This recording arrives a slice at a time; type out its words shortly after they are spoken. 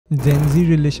GenZ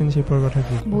ৰিলেশ্যনশ্বিপৰ কথা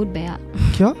কি বহুত বেয়া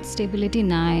কিয় ষ্টেবিলিটি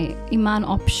নাই ইমান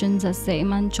অপচনছ আছে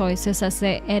ইমান চইচেছ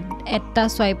আছে এটা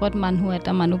সোয়াইপত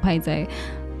এটা মানুহ পাই যায়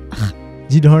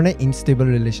যি ধৰণে ইনষ্টেবল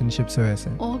ৰিলেশ্যনশ্বিপছ হৈ আছে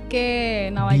ওকে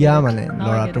বিয়া মানে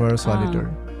ল'ৰাটোৰ আৰু ছোৱালীটোৰ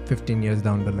 15 years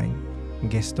down the line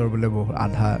গেষ্টৰ বোলে বহুত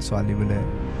আধা ছোৱালী বোলে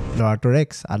ল'ৰাটোৰ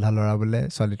এক্স আধা ল'ৰা বোলে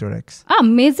ছোৱালীটোৰ x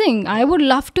amazing I would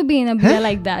love to be in a beer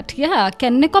like that yeah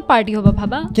কেনেকুৱা পাৰ্টি হ'ব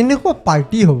ভাবা কেনেকুৱা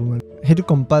পাৰ্টি হ'ব মানে হেতু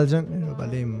কম্পালজন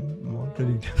ৰবালে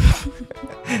মটৰি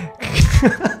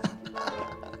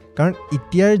কাৰণ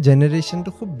ইতিয়াৰ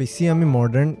জেনেৰেশ্যনটো খুব বেছি আমি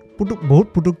মডাৰ্ণ বহুত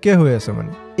পুটুককে হৈ আছে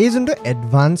মানে এই যোনটো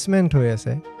এডভান্সমেন্ট হৈ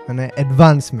আছে মানে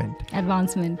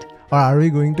advancement or are we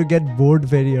going to get bored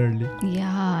very early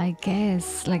yeah I guess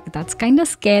like that's kind of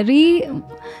scary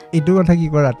etu kotha ki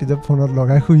kor rati jab phone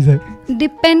logai khui jay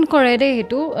depend kore de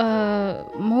etu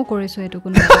mo korisu etu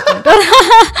kono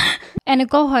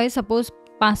eneko hoy suppose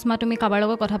 5 ma tumi kabar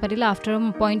logo kotha patila after a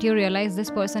point you realize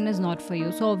this person is not for you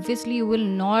so obviously you will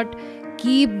not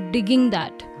keep digging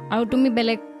that aru tumi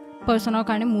belek personor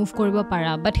karone move koribo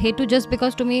para but hetu just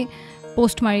because tumi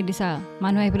post মাৰি দিছা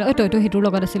মানুহ আহিবলৈ তইতো হেতুৰ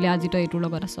লগত আছিলি আজি তই এতুৰ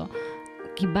লগত আছ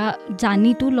কিবা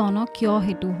জানিতো লন কিয়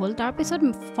হেতু হ'ল তাৰপিছত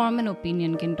ফৰ্ম এন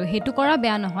অপিনিয়ন কিন্তু হেতু কৰা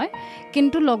বেয়া নহয়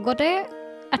কিন্তু লগতে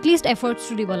এটলিষ্ট এফৰ্টছ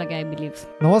টু দিব লাগে আই বিলিভ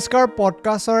নমস্কাৰ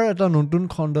পডকাষ্টৰ এটা নতুন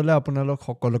খণ্ডলৈ আপোনালোক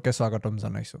সকলোকে স্বাগতম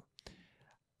জনাইছো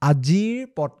আজিৰ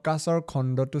পডকাষ্টৰ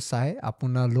খণ্ডটো চাই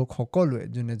আপোনালোক সকলোৱে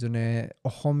যোনে যোনে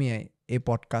অসমীয়াই এই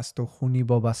পডকাষ্টটো শুনিব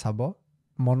বা চাব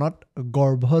মনত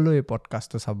গৰ্ব লৈ এই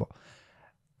পডকাষ্টটো চাব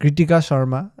Kritika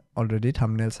Sharma already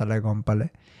thumbnail চালে গম পালে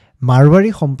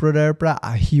মাৰৱাৰী সম্প্ৰদায়ৰ পৰা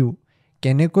আহিও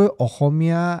কেনেকৈ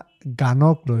অসমীয়া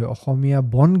গানক লৈ অসমীয়া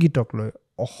বনগীতক লৈ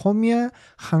অসমীয়া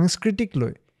সাংস্কৃতিক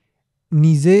লৈ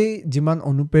নিজে যিমান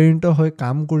অনুপ্ৰেৰিত হৈ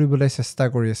কাম কৰিবলৈ চেষ্টা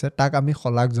কৰি আছে তাক আমি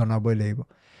খলাক জনাবই লাগিব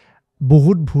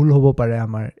বহুত ভুল হ'ব পাৰে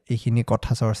আমাৰ এইখিনি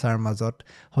কথা চৰ্চাৰ মাজত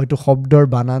হয়তো শব্দৰ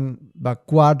বানান বা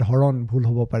কোৱা ধৰণ ভুল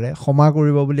হ'ব পাৰে ক্ষমা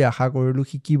কৰিব বুলি আশা কৰিলো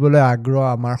শিকিবলৈ আগ্ৰহ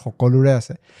আমাৰ সকলোৰে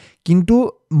আছে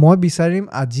কিন্তু মই বিচাৰিম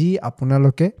আজি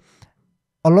আপোনালোকে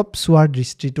অলপ চোৱাৰ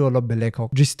দৃষ্টিটো অলপ বেলেগ হওক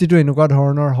দৃষ্টিটো এনেকুৱা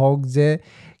ধৰণৰ হওক যে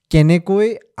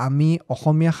কেনেকৈ আমি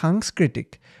অসমীয়া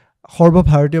সাংস্কৃতিক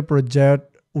সৰ্বভাৰতীয় পৰ্যায়ত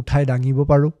উঠাই দাঙিব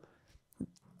পাৰোঁ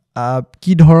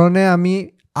কি ধৰণে আমি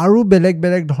আৰু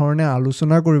বেলেগ ধৰণে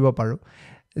আলোচনা কৰিব পাৰোঁ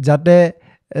যাতে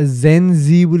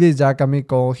GenZ বুলি যাক আমি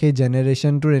কওঁ সেই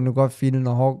জেনেৰেশ্যনটোৰ এনেকুৱা ফিল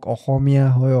নহওক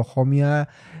অসমীয়া হৈ অসমীয়া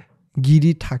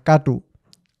গিৰি থাকাটো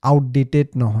আউটডেটেড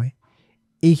নহয়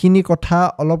এইখিনি কথা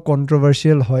অলপ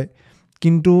কণ্ট্ৰভাৰ্চিয়েল হয়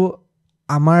কিন্তু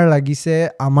আমাৰ লাগিছে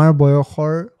আমাৰ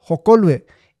বয়সৰ সকলোৱে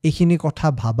এইখিনি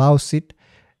কথা ভাবা উচিত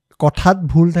কথাত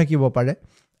ভুল থাকিব পাৰে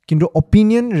কিন্তু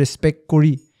অপিনিয়ন ৰেছপেক্ট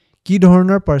কৰি কি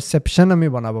ধৰণৰ পাৰচেপশ্যন আমি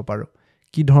বনাব পাৰোঁ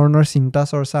কি ধৰণৰ চিন্তা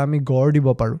চৰ্চা আমি গঢ়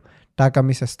দিব পাৰোঁ তাক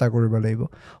আমি চেষ্টা কৰিব লাগিব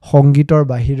সংগীতৰ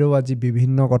বাহিৰেও আজি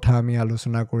বিভিন্ন কথা আমি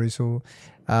আলোচনা কৰিছোঁ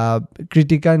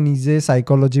কৃতিকা নিজে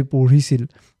সাইকোলজি পঢ়িছিল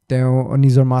তেওঁ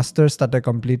নিজৰ মাষ্টাৰ্ছ তাতে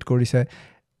কমপ্লিট কৰিছে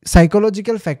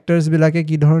সাইকোলজিকেল ফেক্টৰ্ছবিলাকে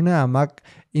কি ধৰণে আমাক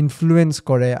ইনফ্লুৱেঞ্চ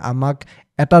কৰে আমাক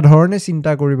এটা ধৰণে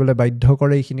চিন্তা কৰিবলৈ বাধ্য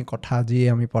কৰে এইখিনি কথা আজি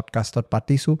আমি পডকাষ্টত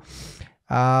পাতিছোঁ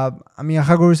আমি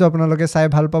আশা কৰিছোঁ আপোনালোকে চাই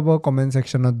ভাল পাব কমেণ্ট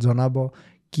ছেকশ্যনত জনাব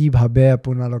কি ভাবে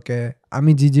আপোনালোকে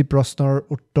আমি যি প্ৰশ্নৰ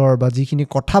উত্তৰ বা যিখিনি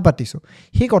কথা পাতিছোঁ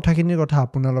সেই কথাখিনিৰ কথা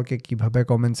আপোনালোকে কি ভাবে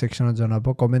কমেণ্ট ছেকশ্যনত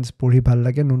জনাব কমেণ্টছ পঢ়ি ভাল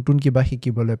লাগে নতুন কিবা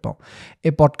শিকিবলৈ পাওঁ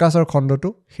এই পডকাষ্টৰ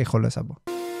খণ্ডটো শেষলৈ চাব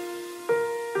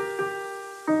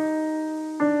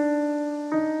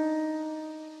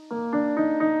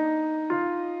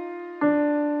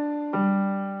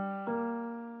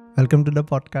Welcome to the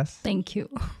podcast. Thank you.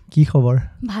 কি খবৰ?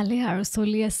 ভালে আৰু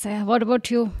চলি আছে. What about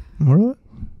you? মোৰো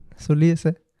চলি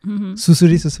আছে.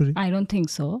 সুসুৰি I don't think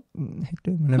so.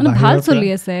 হেতু মানে ভাল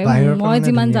চলি আছে. মই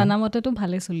যিমান জানা মতেতো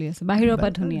ভালে চলি আছে. বাহিৰৰ পৰা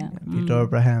ধুনীয়া. ভিতৰৰ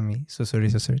পৰাহে আমি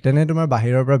সুসুৰি তেনে তোমাৰ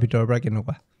বাহিৰৰ পৰা ভিতৰৰ পৰা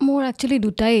কেনেকুৱা? মোৰ একচুয়ালি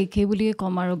দুটাই একে বুলিয়ে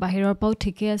কম আৰু বাহিৰৰ পৰাও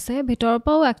ঠিকে আছে ভিতৰৰ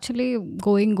পৰাও actually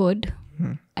going good.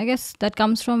 I guess that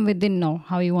comes from within now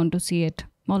how you want to see it.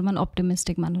 অলপমান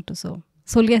optimistic মানুহটো so.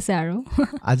 চলি আছে আৰু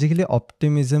আজিকালি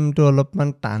অপটিমিজমটো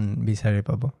অলপমান টান বিচাৰি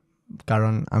পাব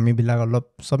কাৰণ আমিবিলাক অলপ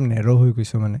সব নেৰো হৈ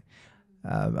গৈছো মানে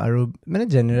আৰু মানে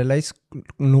জেনেৰেলাইজ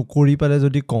নকৰি পালে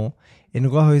যদি কওঁ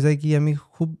এনেকুৱা হৈ যায় কি আমি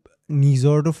খুব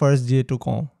নিজৰটো ফাৰ্ষ্ট যেটো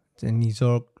কওঁ যে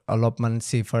নিজৰ অলপমান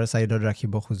সেফাৰ সাইডত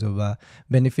ৰাখিব খুজো বা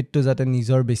বেনিফিটটো যাতে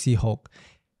নিজৰ বেছি হওক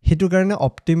হেতু কাৰণে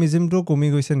অপটিমিজমটো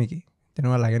কমি গৈছে নেকি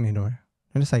তেনেকুৱা লাগে নি তোমাৰ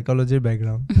মানে সাইকোলজিৰ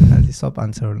ব্যাকগ্ৰাউন্ড আজি সব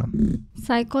আনসাৰ হলাম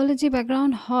সাইকোলজি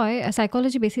ব্যাকগ্ৰাউন্ড হয়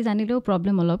সাইকোলজি বেছি জানিলেও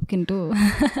প্ৰবলেম অলপ কিন্তু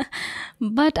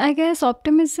but I guess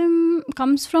optimism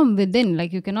comes from within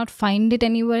like you cannot find it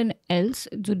anywhere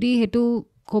else যদি হেতু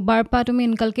কোবাৰ পৰা তুমি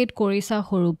ইনকালকেট কৰিছা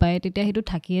সৰু পাই তেতিয়া সেইটো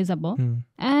থাকিয়ে যাব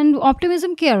এণ্ড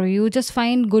অপটিমিজম কি আৰু U just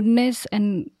find goodness and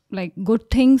like good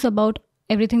things about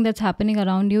everything that's happening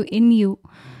around U in you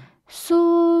so'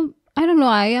 I don't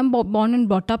know, I am born and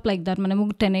brought up like that. মানে মোক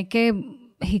তেনেকৈ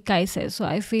শিকাইছে চ'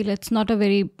 I feel it's not a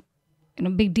very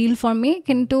big deal for me.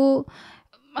 কিন্তু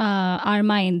our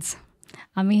minds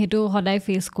আমি সেইটো সদায়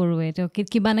face কৰোঁৱে তো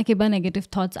কিবা না কিবা নেগেটিভ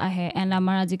থটছ আহে এণ্ড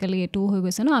আমাৰ আজিকালি এইটোও হৈ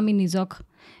গৈছে ন আমি নিজক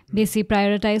বেছি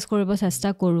প্ৰায়ৰিটাইজ কৰিব চেষ্টা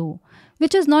কৰোঁ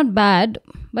which is not bad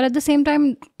but at the same time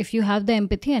if you have the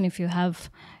empathy and if you have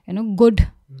good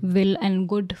will and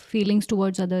good feelings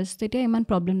towards others তেতিয়া ইমান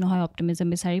প্ৰব্লেম নহয় অপটিমিজম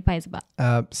বিচাৰি পাই যাবা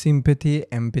sympathy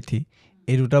empathy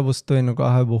এই দুটা বস্তু এনেকুৱা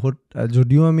হয় বহুত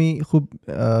যদিও আমি খুব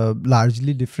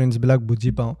লাৰ্জলি ডিফাৰেঞ্চবিলাক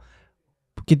বুজি পাওঁ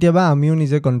কেতিয়াবা আমিও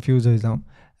নিজে কনফিউজ হৈ যাওঁ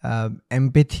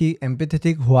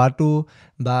এম্পেথেটিক হোৱাটো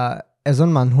বা এজন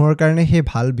মানুহৰ কাৰণে সেই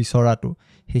ভাল বিচৰাটো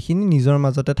সেইখিনি নিজৰ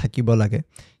মাজতে থাকিব লাগে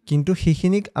কিন্তু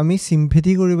সেইখিনিক আমি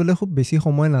চিম্পেথি কৰিবলৈ খুব বেছি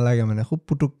সময় নালাগে মানে খুব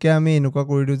পুটুককৈ আমি এনেকুৱা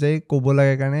কৰি দিওঁ যে ক'ব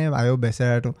লাগে কাৰণে আয়ো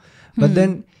বেচেৰাটো বাট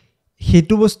দেন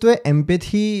সেইটো বস্তুৱে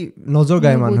এম্পেথি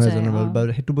নজগায় মানুহ এজনৰ বা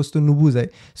সেইটো বস্তু নুবুজায়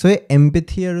চ' এই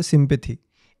এম্পেথি আৰু চিম্পেথি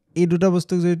এই দুটা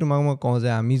বস্তুক যদি তোমাক মই কওঁ যে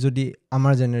আমি যদি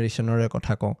আমাৰ জেনেৰেশ্যনৰে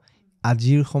কথা কওঁ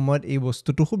আজিৰ সময়ত এই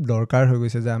বস্তুটো খুব দৰকাৰ হৈ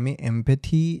গৈছে যে আমি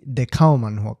এম্পেথি দেখাওঁ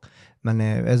মানুহক মানে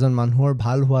এজন মানুহৰ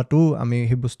ভাল হোৱাটো আমি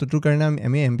সেই বস্তুটোৰ কাৰণে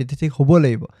আমি এম্পেথেটিক হ'ব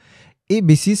লাগিব এই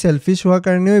বেছি চেলফিছ হোৱাৰ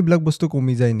কাৰণেও এইবিলাক বস্তু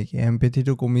কমি যায় নেকি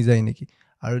এম্পেথিটো কমি যায় নেকি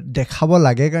আৰু দেখাব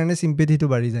লাগে কাৰণে চিম্পেথিটো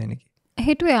বাঢ়ি যায় নেকি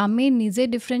সেইটোৱে আমি নিজে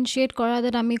ডিফাৰেঞ্চিয়েট কৰা যে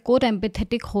আমি ক'ত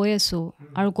এম্পেথেটিক হৈ আছোঁ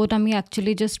আৰু ক'ত আমি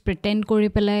একচুৱেলি জাষ্ট প্ৰিটেণ্ড কৰি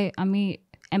পেলাই আমি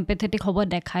এম্পেথেটিক হ'ব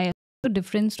দেখাই আছোঁ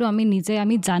ডিফাৰেঞ্চটো আমি নিজে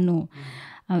আমি জানো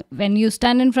when you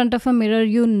stand in front of a mirror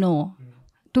you know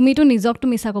তুমিতো নিজকতো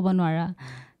মিছা ক'ব নোৱাৰা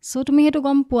চ' তুমি সেইটো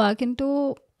গম পোৱা কিন্তু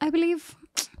I believe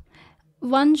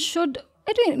one should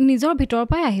এইটো নিজৰ ভিতৰৰ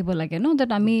পৰাই আহিব লাগে ন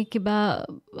দেট আমি কিবা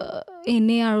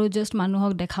এনেই আৰু জাষ্ট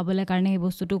মানুহক দেখাবলৈ কাৰণে সেই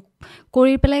বস্তুটো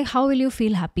কৰি পেলাই হাউ will U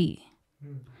feel happy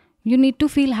U need to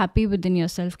feel happy within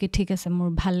your self কি ঠিক আছে মোৰ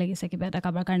ভাল লাগিছে কিবা এটা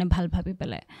কাৰোবাৰ কাৰণে ভাল ভাবি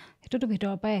পেলাই সেইটোতো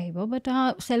ভিতৰৰ পৰাই আহিব বাট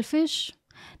চেলফিছ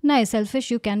নাই selfish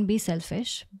you can be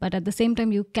selfish but at the same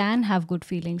time you can have good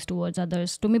feelings towards others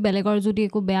তুমি বেলেগৰ যদি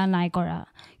একো বেয়া নাই কৰা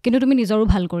কিন্তু তুমি নিজৰো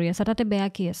ভাল কৰি আছা তাতে বেয়া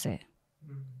কি আছে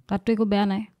তাততো একো বেয়া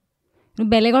নাই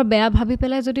বেলেগৰ বেয়া ভাবি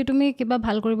পেলাই যদি তুমি কিবা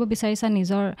ভাল কৰিব বিচাৰিছা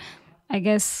নিজৰ I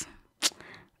guess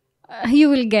you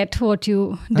will get what you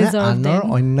deserve then আনৰ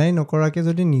অন্যায় নকৰাকে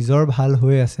যদি নিজৰ ভাল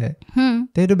হৈ আছে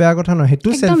তেটো বেয়া কথা নহয় হেতু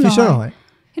selfish নহয়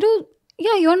হেতু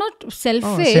yeah you're not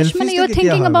selfish মানে you're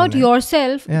thinking about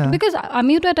yourself because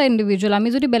আমি তো এটা ইন্ডিভিজুয়াল আমি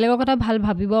যদি বেলেগৰ কথা ভাল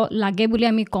ভাবিব লাগে বুলি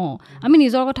আমি কওঁ আমি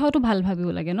নিজৰ কথাওতো ভাল ভাবিব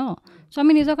লাগে ন সো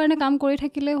আমি নিজৰ কাৰণে কাম কৰি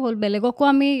থাকিলে হ'ল বেলেগকো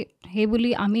আমি হে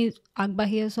বুলি আমি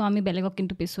আগবাঢ়ি আছো আমি বেলেগক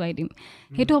কিন্তু পিছুৱাই দিম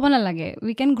হেতু হ'ব না লাগে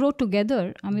we can grow together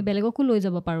আমি বেলেগকো লৈ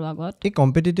যাব পাৰো আগত এই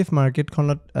কম্পিটিটিভ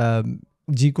মাৰ্কেটখনত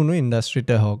যিকোনো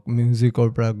ইণ্ডাষ্ট্ৰিতে হওক মিউজিকৰ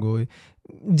পৰা গৈ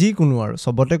যিকোনো আৰু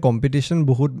সবতে কম্পিটিশ্যন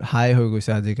বহুত হাই হৈ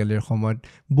গৈছে আজিকালিৰ সময়ত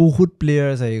বহুত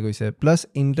প্লেয়াৰ্ছ আহি গৈছে প্লাছ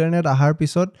ইণ্টাৰনেট অহাৰ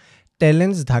পিছত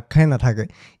টেলেণ্টছ ঢাক খাই নাথাকে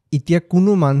এতিয়া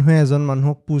কোনো মানুহে এজন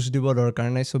মানুহক পুছ দিব দৰকাৰ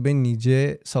নাই সবে নিজে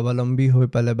স্বাৱলম্বী হৈ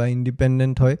পালে বা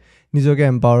ইণ্ডিপেণ্ডেণ্ট হৈ নিজকে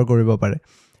এম্পাৱাৰ কৰিব পাৰে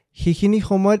সেইখিনি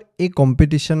সময়ত এই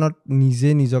কম্পিটিশ্যনত নিজে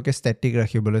নিজকে ষ্টেটিক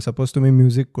ৰাখিবলৈ ছাপ'জ তুমি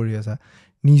মিউজিক কৰি আছা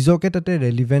নিজকে তাতে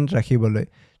ৰেলিভেণ্ট ৰাখিবলৈ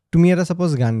তুমি এটা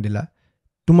ছাপ'জ গান দিলা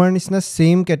তোমাৰ নিচিনা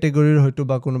সেম ক্যাটেগৰীৰ হয়তো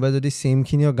বা কোনোবা যদি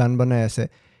সেমখিনিও গান বনাই আছে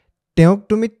তেওঁক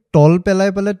তুমি তল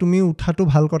পেলাই পেলাই তুমি উঠাটো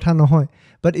ভাল কথা নহয়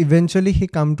বাট ইভেন্টুৱেলি সেই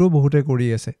কামটো বহুতে কৰি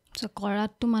আছে সো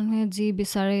কৰাটো মানুহে যি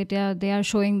বিচাৰে এতিয়া দে আৰ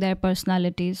showing their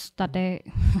personalities তাতে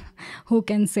who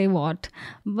can say what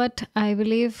but I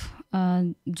believe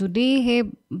যদি হে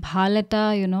ভাল এটা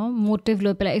মোটিভ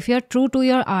লৈ পেলাই if you are true to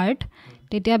your art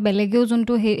তেতিয়া বেলেগেও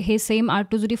যোনটো হে সেম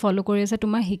আৰ্টটো যদি ফলো কৰি আছে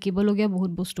তোমাৰ শিকিবলগীয়া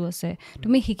বহুত বস্তু আছে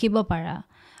তুমি শিকিব পাৰা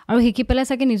আৰু শিকি পেলাই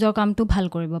চাগে নিজৰ কামটো ভাল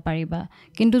কৰিব পাৰিবা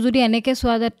কিন্তু যদি এনেকৈ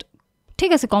চোৱা যে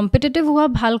ঠিক আছে কম্পিটিটিভ হোৱা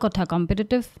ভাল কথা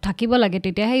কম্পিটিটিভ থাকিব লাগে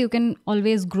তেতিয়াহে U can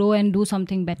always grow' and do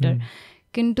something better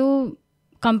কিন্তু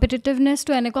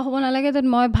কম্পিটিটিভনেছটো এনেকুৱা হ'ব নালাগে যে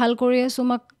মই ভাল কৰি আছোঁ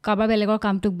মই কাৰোবাৰ বেলেগৰ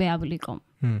কামটোক বেয়া বুলি ক'ম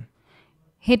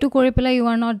সেইটো কৰি পেলাই U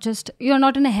are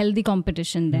not in a healthy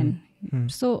competition then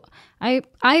so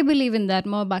I believe in that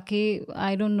more baki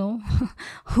I don't know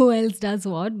who else does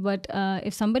what but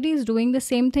if somebody is doing the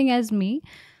same thing as me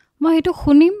মই হেতু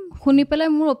শুনি পেলাই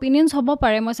মোৰ অপিনিয়নছ হ'ব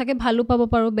পাৰে মই চাগে ভালো পাব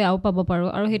পাৰো বেয়াও পাব পাৰো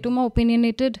আৰু হেতু মই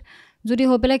অপিনিয়নেটেড যদি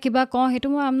হৈ পেলাই কিবা কওঁ হেতু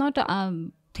মই I'm not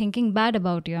thinking bad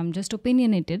about you I'm just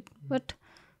opinionated but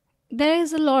there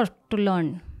is a lot to learn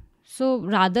so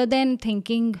rather than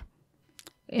thinking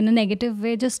in a negative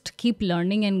way, just keep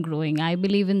learning and growing. I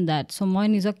believe in that. So moi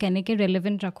nijok keneke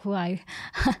relevant rakhu,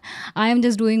 I am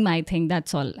just doing my thing,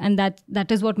 that's all. And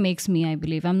that is what makes me, I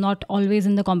believe. I'm not always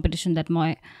in the competition that moi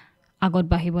agot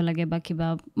bahibo lage ba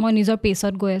kiba. Moi nijor pace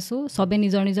ot goi asu, sobe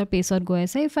nijor pace ot goi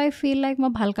ase. If I feel like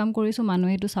moi bhal kam korisu,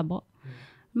 manu etu sabo,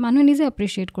 manu nije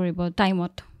appreciate koribo time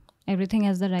ot. Everything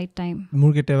has the right time.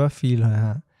 Mur keteba feel hoy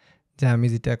ha je ami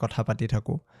jita kotha pati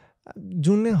thaku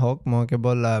june hok moi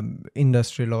kebol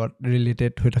industry লগত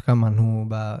related হৈ থকা মানুহ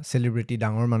বা celebrity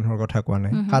ডাঙৰ মানুহৰ কথা কোৱা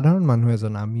নাই সাধাৰণ মানুহ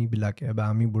এজন আমি বিলাকে বা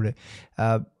আমি বুৰে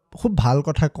খুব ভাল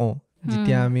কথা কওঁ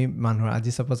যেতিয়া আমি মানুহৰ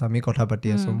আজি সাপোজ আমি কথা পাতি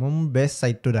আছো মই বেষ্ট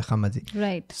সাইডটো দেখাম আজি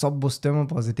সব বস্তু মই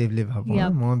পজিটিভলি ভাবো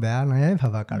মই বেয়া নাই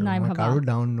ভাবা কাৰো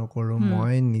ডাউন নকৰো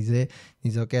মই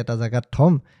নিজকে এটা জায়গাত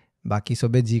থম বাকি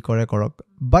সবে জি কৰে কৰক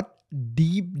বাট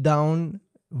ডিপ ডাউন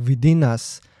within us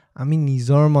আমি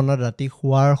নিজৰ মনত ৰাতি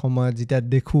শুৱাৰ সময়ত যেতিয়া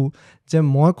দেখো যে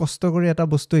মই কষ্ট কৰি এটা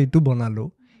বস্তু এইটো বনালো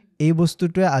এই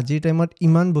বস্তুটোৱে আজিৰ টাইমত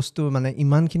ইমান বস্তু মানে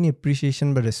ইমানখিনি এপ্ৰিচিয়েশ্যন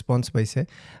বা ৰেসপন্স পাইছে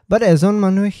বাট এজন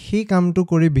মানুহে সেই কামটো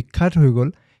কৰি বিখ্যাত হৈ গ'ল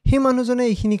সেই মানুহজনে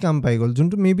এইখিনি কাম পাই গ'ল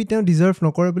যোনটো মেবি তেওঁ ডিজাৰ্ভ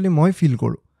নকৰে বুলি মই ফিল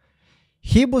কৰোঁ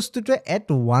সেই বস্তুটোৱে এট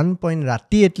ওৱান পইণ্ট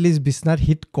ৰাতি এটলিষ্ট বিছনাত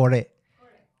হিট কৰে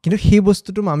কিন্তু সেই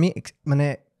বস্তুটো আমি মানে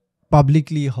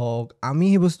publicly hog ami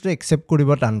he bostu accept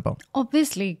koribo tan pao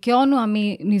obviously kyono ami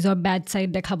nijor bad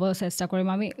side dekhabo chesta korim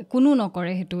ami kunu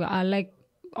nokore hetu like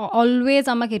always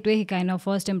amak etue hikai na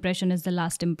first impression is the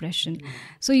last impression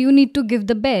so you need to give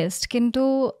the best kintu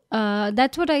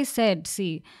that's what I said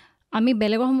see ami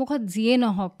belegor homukhot jie no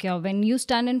hok kyo when you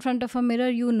stand in front of a mirror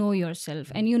you know yourself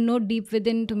and you know deep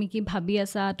within tumi ki bhabi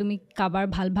asa tumi kabar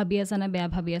bhal bhabi asa na beya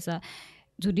bhabi asa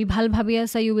যদি ভাল ভাবি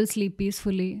আছা you will sleep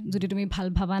peacefully যদি তুমি ভাল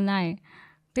ভাবা নাই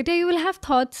তেতিয়া you will have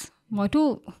thoughts মইতো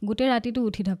গুটে ৰাতিটো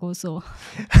উঠি থাকো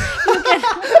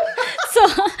so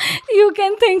you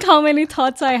can think how many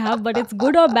thoughts I have but it's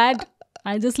good or bad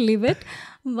I just leave it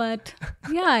but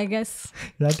yeah I guess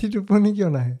ৰাতি টোপনি কিয়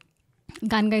নাহে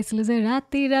গান গাইছিলো যে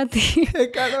ৰাতি ৰাতি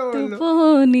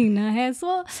টোপনি নাহে so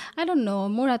I don't know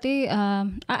মোৰ ৰাতি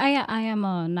I am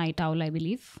a night owl I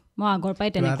believe মই আগৰ পাই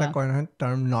তেনেকুৱা এটা কয় নহয়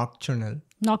term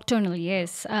nocturnal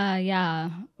yes yeah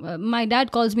my dad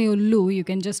calls me ullu you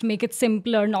can just make it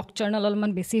simpler nocturnal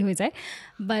alman besi hoy jay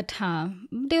but ha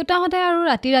deuta hote aru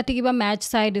rati kiba match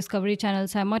sai discovery channel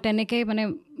sai moi teneke mane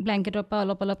blanket pa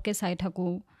olop ke sai thaku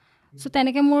so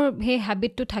teneke mor he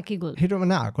habit to thaki gol heto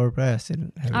mane agor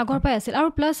pai asil aru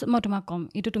plus moi tuma kom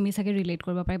etu tumi sage relate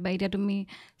korba pare ba eta tumi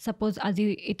suppose aji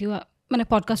etu mane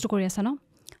podcast kori asa no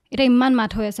eta imman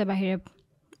mat hoy ase bahire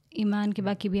iman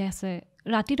kiba kibi ase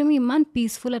ৰাতি তুমি ইমান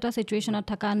peaceful এটা সিচুৱেচনত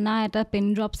থাকা না এটা PAN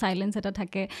drop silence এটা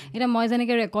থাকে এটা মই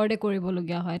যেনেকৈ ৰেকৰ্ডে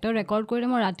কৰিবলগীয়া হয় তো ৰেকৰ্ড কৰিলে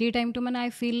মই ৰাতিৰ টাইমটো মানে আই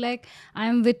feel like I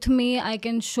am with me I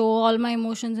can show' all my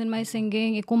emotions in my singing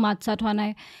একো মাত চাত হোৱা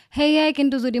নাই সেয়াই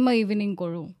কিন্তু যদি মই ইভিনিং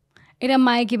কৰোঁ এটা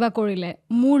মায়ে কিবা কৰিলে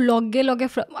মোৰ লগে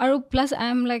আৰু প্লাছ আই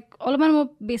এম লাইক অলপমান মই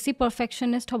বেছি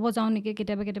পাৰফেকশ্যনিষ্ট হ'ব যাওঁ নেকি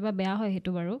কেতিয়াবা বেয়া হয়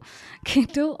সেইটো বাৰু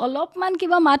কিন্তু অলপমান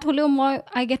কিবা মাত হ'লেও মই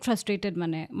আই গেট ফ্ৰাষ্ট্ৰেটেড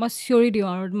মানে মই চিঞৰি দিওঁ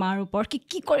আৰু মাৰ ওপৰত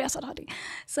কি কৰি আছা তহঁতি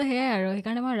চ' সেয়াই আৰু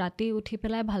সেইকাৰণে মই ৰাতি উঠি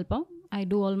পেলাই ভাল পাওঁ আই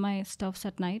do all my ষ্টাফছ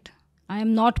at night I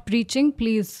am not প্ৰিচিং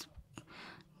please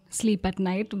sleep at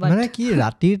night but মানে কি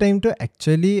ৰাতিৰ টাইমটো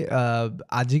একচুয়ালি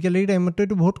আজিকালিৰ টাইমটো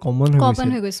এটো বহুত কমন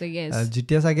হৈ গৈছে yes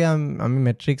যেতিয়া সাগে আমি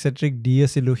মেট্ৰিক দি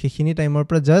আছিলো সেইখিনি টাইমৰ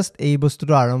পৰা জাস্ট এই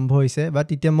বস্তুটো আৰম্ভ হৈছে বা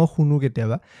তেতিয়া মই শুনো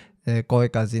কেতিয়াবা কয়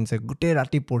কাজিনছে গুটে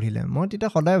ৰাতি পঢ়িলে মই তেতিয়া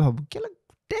সদায় ভাবো কেলে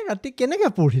গুটে ৰাতি কেনেকৈ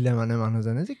পঢ়িলে মানে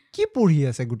মানুহজনে যে কি পঢ়ি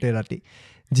আছে গুটে ৰাতি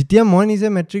যেতিয়া মই নিজে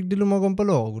মেট্ৰিক দিলো মই গম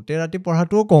পালো গুটে ৰাতি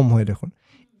পঢ়াটোও কম হয় দেখোন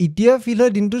ইতিয়া ফিল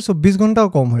হয় দিনটো 24 ঘণ্টাও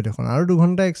কম হয় দেখোন আৰু 2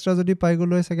 ঘণ্টা এক্সট্ৰা যদি পাই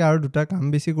গলো হয় সাগে আৰু দুটা কাম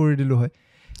বেছি কৰি দিলো হয়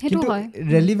সেইটো হয়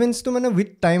ৰেলেভেন্সটো মানে উইথ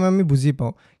টাইম আমি বুজি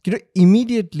পাওঁ কিন্তু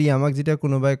ইমিডিয়েটলি আমাক যেতিয়া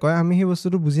কোনোবাই কয় আমি সেই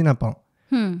বস্তুটো বুজি নাপাওঁ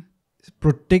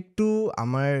প্ৰত্যেকটো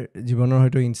আমাৰ জীৱনৰ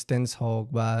হয়তো ইনষ্টেন্স হওক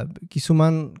বা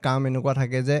কিছুমান কাম এনেকুৱা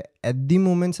থাকে যে এট দি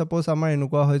মোমেণ্ট ছাপ'জ আমাৰ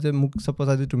এনেকুৱা হয় যে মোক ছাপ'জ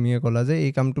আজি তুমিয়ে ক'লা যে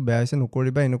এই কামটো বেয়া হৈছে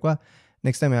নকৰিবা এনেকুৱা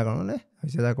নেক্সট টাইম এয়া কৰোঁ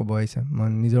হৈছে যা ক'ব আহিছে মই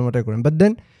নিজৰ মতে কৰিম but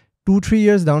then 2-3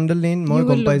 years down the lane মই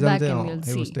গম পাই যাম যে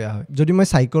এই বস্তু এয়া হয় যদি মই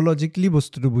সাইকোলজিক্যালি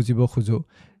বস্তুটো বুজিব খোজো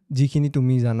যিখিনি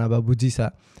তুমি জানা বা বুজিছা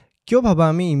কিয় ভাবা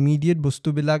আমি ইমিডিয়েট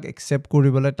বস্তুবিলাক একসেপ্ট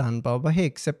কৰিবলৈ টান পাওঁ বা সেই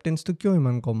একসেপ্টেন্সটো কিয়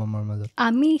ইমান কম আমাৰ মাজত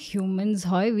আমি হিউমেনছ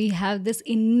হয় we have this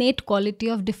innate quality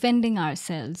of defending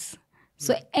ourselves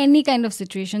so any kind of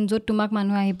situation য'ত তোমাক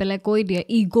মানুহ আহি পেলাই কৈ দিয়ে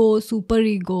ইগো সুপাৰ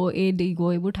ইগো ইগো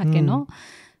এইবোৰ থাকে ন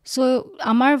so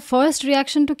আমাৰ ফাৰ্ষ্ট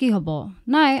ৰিয়াকচনটো কি হ'ব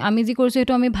নাই আমি যি কৰিছো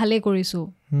সেইটো আমি ভালে কৰিছো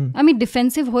আমি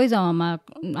ডিফেন্সিভ হৈ যাওঁ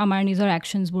আমাৰ নিজৰ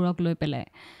একশ্যনছবোৰক লৈ পেলাই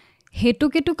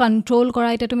হেতুকেটো কণ্ট্ৰোল কৰা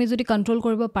এটা তুমি যদি কণ্ট্ৰোল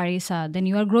কৰিব পাৰিছা then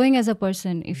U R growing as a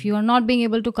person if U are not being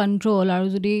able to control আৰু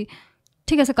যদি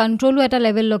ঠিক আছে কণ্ট্ৰোলো এটা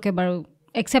লেভেললৈকে বাৰু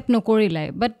accept নকৰিলাই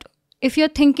but if U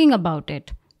R thinking about it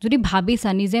যদি ভাবিছা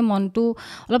নিজে মনটো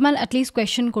অলপমান এটলিষ্ট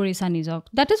কুৱেশ্যন কৰিছা নিজক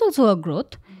দেট ইজ অলছ' আ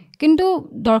গ্ৰ'থ কিন্তু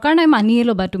দৰকাৰ নাই মানিয়ে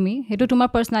ল'বা তুমি সেইটো তোমাৰ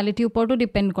পাৰ্চনেলিটিৰ ওপৰতো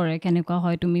ডিপেণ্ড কৰে কেনেকুৱা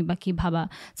হয় তুমি বা কি ভাবা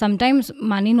চামটাইমছ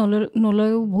মানি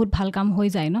নলৈও বহুত ভাল কাম হৈ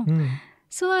যায় ন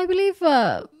চ' আই বিলিভ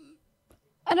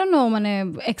আই ডণ্ট ন' মানে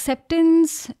একচেপ্টেঞ্চ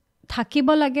থাকিব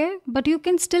লাগে বাট U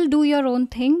can still do your on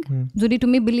thing যদি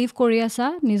তুমি বিলিভ কৰি আছা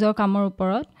নিজৰ কামৰ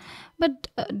ওপৰত বাট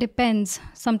ডিপেণ্ডছ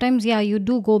চামটাইমছ ইউ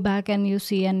ডু গ' back and U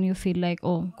C and U feel like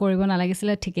কৰিব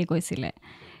নালাগিছিলে ঠিকেই কৈছিলে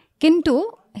কিন্তু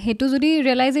সেইটো যদি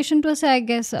ৰিয়েলাইজেশ্যনটো আছে আই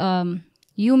গেছ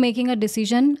ইউ মেকিং আ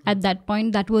decision at that point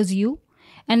that was U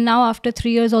and নাও after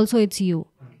 3 years also' it's you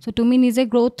so' তুমি নিজে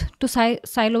গ্ৰ'থটো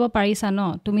চাই ল'ব পাৰিছা ন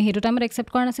তুমি সেইটো টাইমত একচেপ্ট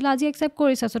কৰা নাছিলা আজি একচেপ্ট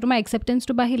কৰিছা চ' তোমাৰ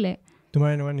একচেপ্টেঞ্চটো বাঢ়িলে তোমাৰ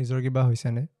এনেকুৱা নিজৰ কিবা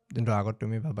হৈছেনে যোনটো আগত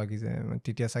তুমি ভাবা কি যে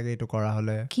তেতিয়া চাগে এইটো কৰা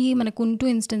হ'লে কি মানে কোনটো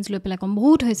ইনষ্টেঞ্চ লৈ পেলাই ক'ম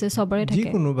বহুত হৈছে চবৰে থাকে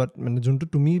যিকোনো বাট মানে যোনটো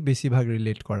তুমি বেছিভাগ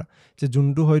ৰিলেট কৰা যে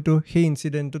যোনটো হয়তো সেই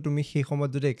ইনচিডেণ্টটো তুমি সেই সময়ত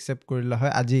যদি একচেপ্ট কৰিলা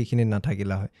হয় আজি এইখিনিত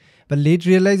নাথাকিলা হয় বা লেট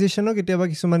ৰিয়েলাইজেশ্যনো কেতিয়াবা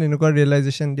কিছুমান এনেকুৱা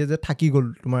ৰিয়েলাইজেশ্যন দিয়ে যে থাকি গ'ল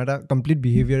তোমাৰ এটা কমপ্লিট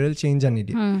বিহেভিয়াৰেল চেঞ্জ আনি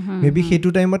দিয়ে মেবি সেইটো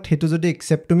টাইমত সেইটো যদি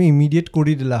একচেপ্ট তুমি ইমিডিয়েট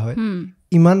কৰি দিলা হয়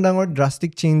ইমান ডাঙৰ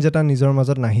ড্ৰাষ্টিক চেঞ্জ এটা নিজৰ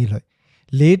মাজত নাহিল হয়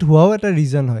লেট হোৱাও এটা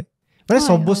ৰিজন হয় মানে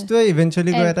সব বস্তুৱে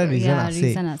ইভেন্টুৱেলি গৈ এটা ৰিজন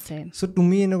আছে সো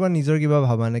তুমি এনেকুৱা নিজৰ কিবা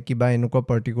ভাবা নে কিবা এনেকুৱা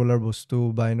পাৰ্টিকুলাৰ বস্তু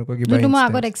বা এনেকুৱা কিবা তুমি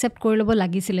আগত একচেপ্ট কৰি ল'ব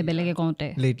লাগিছিলে বেলেগে কওঁতে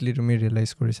লেটলি তুমি ৰিয়েলাইজ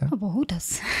কৰিছা বহুত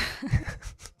আছে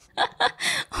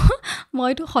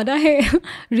মইতো সদায়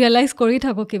ৰিয়েলাইজ কৰি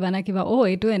থাকোঁ কিবা না কিবা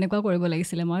এইটো এনেকুৱা কৰিব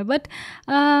লাগিছিলে মই বাট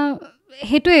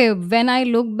সেইটোৱে when I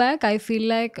look back I feel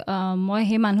like মই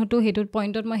সেই মানুহটো সেইটো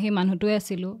পইণ্টত মই সেই মানুহটোৱে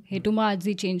আছিলোঁ সেইটো মই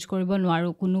আজি চেঞ্জ কৰিব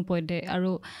নোৱাৰোঁ কোনো পইণ্টে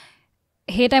আৰু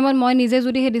সেই টাইমত মই নিজে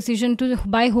যদি সেই ডিচিশ্যনটো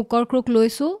বাই হুকৰ ক্ৰুক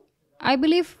লৈছোঁ আই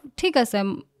বিলিভ ঠিক আছে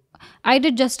আই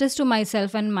did justice to my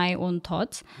self and my on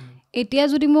thoughts এতিয়া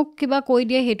যদি মোক কিবা কৈ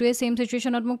দিয়ে সেইটোৱে ছেইম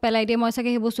চিটুৱেশ্যনত মোক পেলাই দিয়ে মই চাগে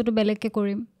সেই বস্তুটো বেলেগকৈ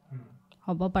কৰিম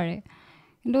হ'ব পাৰে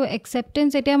কিন্তু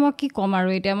একচেপ্টেঞ্চ এতিয়া মই কি ক'ম আৰু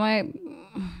এতিয়া মই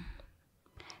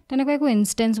তেনেকুৱা একো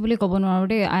ইনষ্টেঞ্চ বুলি ক'ব নোৱাৰোঁ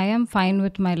দেই I am fine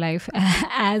with my life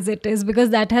as it is because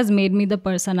that has made me the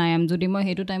person I am যদি মই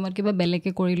সেইটো টাইমত কিবা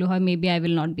বেলেগকৈ কৰিলোঁ হয় may be I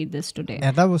will not be this today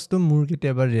এটা বস্তু মোৰ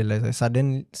কেতিয়াবা ৰিয়েলাইজ হয়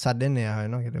ছাডেন এয়া হয়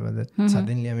ন কেতিয়াবা যে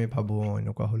ছাডেনলি আমি ভাবোঁ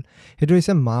এনেকুৱা হ'ল সেইটো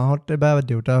হৈছে মাহঁতে বা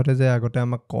দেউতাহঁতে যে আগতে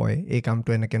আমাক কয় এই কামটো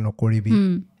এনেকৈ নকৰিবি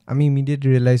আমি ইমিডিয়েট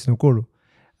ৰিয়েলাইজ নকৰোঁ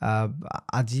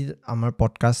আজি আমাৰ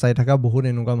পডকাষ্ট চাই থকা বহুত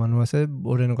এনেকুৱা মানুহ আছে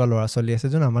বহুত এনেকুৱা ল'ৰা ছোৱালী আছে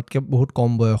যোন আমাতকৈ বহুত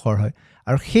কম বয়সৰ হয়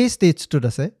আৰু সেই ষ্টেজটোত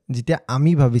আছে যেতিয়া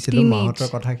আমি ভাবিছিলোঁ মাহঁতৰ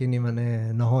কথাখিনি মানে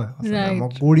নহয় মই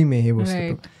কৰিমেই সেই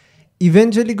বস্তুটো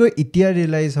ইভেঞ্চুৱেলি গৈ এতিয়া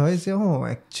ৰিয়েলাইজ হয় যে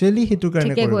একচুৱেলি সেইটো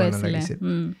কাৰণে কৰিব নালাগিছিল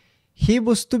সেই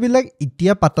বস্তুবিলাক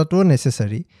এতিয়া পাতাটোও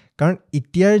নেচেচাৰী কাৰণ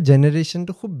এতিয়াৰ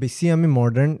জেনেৰেশ্যনটো খুব বেছি আমি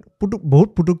মডাৰ্ণ বহুত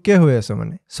পুটুককৈ হৈ আছোঁ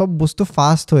মানে চব বস্তু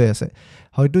ফাষ্ট হৈ আছে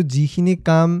হয়তো যিখিনি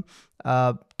কাম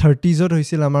 30s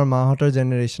হৈছিল আমাৰ মাহঁতৰ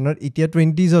জেনেৰেশ্যনত এতিয়া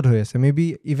 20s হৈ আছে may be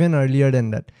even earlier then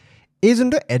that এই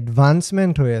যোনটো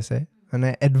এডভান্সমেণ্ট হৈ আছে মানে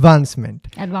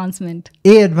এডভান্সমেণ্ট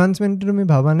এই এডভান্সমেণ্টটো তুমি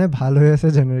ভাবানে ভাল হৈ আছে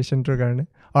জেনেৰেশ্যনটোৰ কাৰণে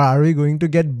or are we going to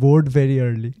get bored very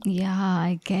early? Yeah,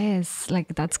 I guess like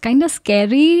that's kind of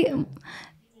scary.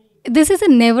 This is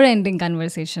a never ending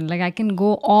conversation. Like I can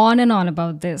go on and on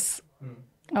about this.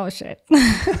 Oh shit.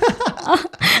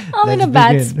 I'm in a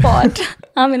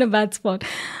bad spot.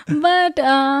 But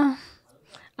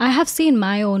I have seen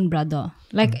my own brother.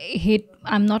 Like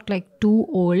I'm not like too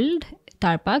old.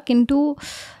 Tarpa kintu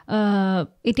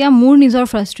etia mur nijor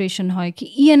frustration hoy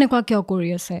ki enekwa kyo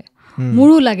kori ase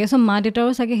মোৰো লাগে চ' মা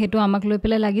দেউতাৰো চাগে সেইটো আমাক লৈ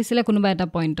পেলাই লাগিছিলে কোনোবা এটা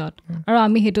পইণ্টত আৰু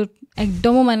আমি সেইটোত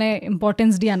একদমো মানে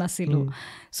ইম্পৰ্টেঞ্চ দিয়া নাছিলোঁ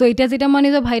চ' এতিয়া যেতিয়া মই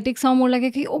নিজৰ ভাইটিক চাওঁ মোৰ লাগে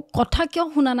কি কথা কিয়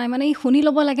শুনা নাই মানে ই শুনি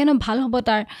ল'ব লাগে ন ভাল হ'ব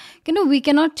তাৰ কিন্তু উই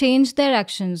কেনট চেঞ্জ দেয়াৰ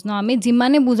একশ্যনছ ন আমি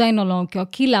যিমানে বুজাই নলওঁ কিয়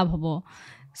কি লাভ হ'ব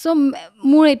চ'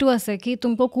 মোৰ এইটো আছে কি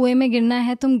তুমকো কুঁৱে মে গিৰনা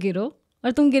হে তুম গিৰো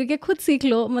और तुम गिर के खुद सीख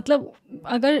लो मतलब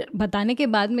अगर बताने के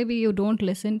बाद में भी you don't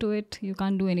listen to it you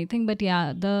can't do anything but yeah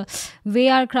the way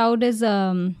our crowd is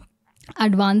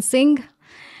advancing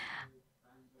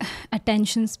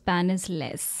attention span is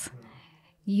less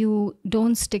you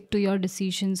don't stick to your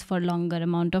decisions for longer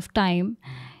amount of time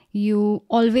you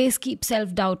always keep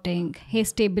self-doubting hey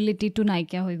stability to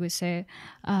naikya hoi goise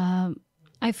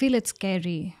I feel it's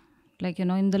scary like you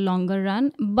know in the longer run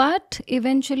but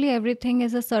eventually everything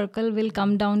is a circle will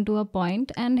come down to a point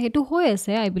and hetu hoy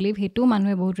ase I believe hetu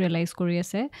manhe bahut realize kori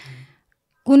ase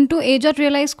kuntu age at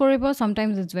realize koribo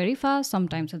sometimes it's very fast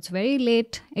sometimes it's very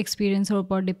late experience or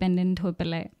upor dependent hoi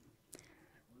pelai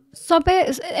sobe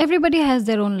everybody has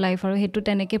their own life or hetu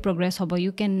teneke progress hobo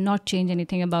you cannot change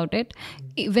anything about it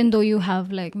even though you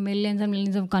have like millions and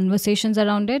millions of conversations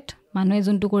around it manhe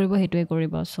juntu koribo hetu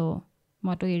koribo so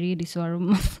মইতো এৰি দিছোঁ আৰু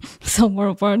চবৰ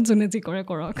ওপৰত যোনে যি কৰে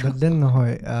কৰক দেন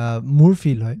নহয় মোৰ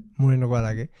ফিল হয় মোৰ এনেকুৱা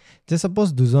লাগে যে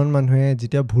ছাপ'জ দুজন মানুহে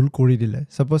যেতিয়া ভুল কৰি দিলে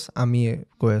ছাপ'জ আমি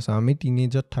কৈ আছোঁ আমি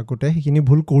টিনেজত থাকোঁতে সেইখিনি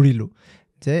ভুল কৰিলোঁ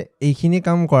যে এইখিনি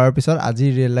কাম কৰাৰ পিছত আজি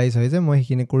ৰিয়েলাইজ হয় যে মই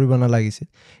সেইখিনি কৰিব নালাগিছিল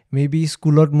মে বি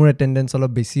স্কুলত মোৰ এটেণ্ডেঞ্চ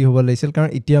অলপ বেছি হ'ব লাগিছিল কাৰণ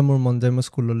এতিয়া মোৰ মন যায় মই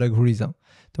স্কুললৈ ঘূৰি যাওঁ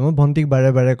তো মই ভণ্টিক বাৰে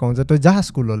বাৰে কওঁ যে তই যা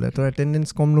স্কুললৈ তই এটেণ্ডেঞ্চ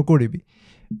কম নকৰিবি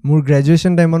মোৰ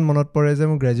গ্ৰেজুৱেশ্যন টাইমত মনত পৰে যে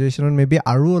মোৰ গ্ৰেজুৱেশ্যনত মে বি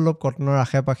আৰু অলপ কটনৰ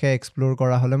আশে পাশে এক্সপ্ল'ৰ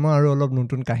কৰা হ'লে মই আৰু অলপ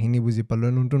নতুন কাহিনী বুজি পালোঁ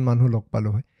নতুন মানুহ লগ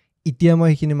পালোঁ হয় এতিয়া মই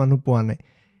সেইখিনি মানুহ পোৱা নাই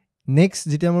নেক্সট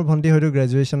যেতিয়া মোৰ ভণ্টি হয়তো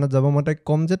গ্ৰেজুৱেশ্যনত যাব মই তাইক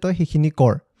ক'ম যে তই সেইখিনি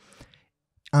কৰ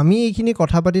আমি এইখিনি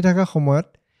কথা পাতি থকা সময়ত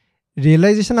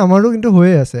ৰিয়েলাইজেশ্যন আমাৰো কিন্তু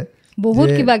হৈয়ে আছে বহুত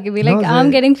কিবা কিবি like I am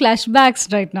getting ফ্লেশ্ববেকছ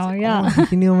right now ইয়া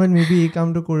সেইখিনি সময়ত মে বি এই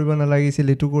কামটো কৰিব নালাগিছিল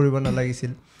এইটো কৰিব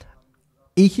নালাগিছিল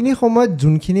এইখিনি সময়ত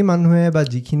যোনখিনি মানুহে বা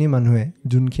যিখিনি মানুহে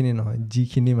যোনখিনি নহয়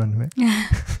যিখিনি মানুহে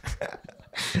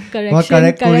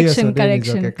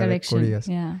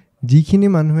যিখিনি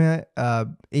মানুহে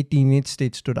এই টিনেজ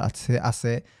ষ্টেজটোত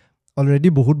আছে অলৰেডি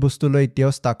বহুত বস্তু লৈ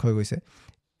এতিয়াও ষ্টাক হৈ গৈছে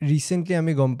ৰিচেণ্টলি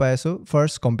আমি গম পাই আছোঁ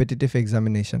ফাৰ্ষ্ট কম্পিটিটিভ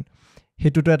এক্সামিনেশ্যন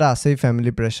সেইটোতো এটা আছেই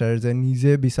ফেমিলি প্ৰেছাৰ যে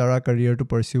নিজে বিচৰা কেৰিয়াৰটো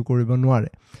পাৰ্চিউ কৰিব নোৱাৰে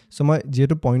চ' মই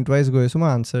যিহেতু পইণ্ট ৱাইজ গৈ আছোঁ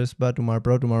মই আনচাৰ্ছ বা তোমাৰ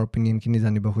পৰাও তোমাৰ অপিনিয়নখিনি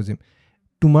জানিব খুজিম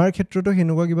তোমাৰ ক্ষেত্ৰতো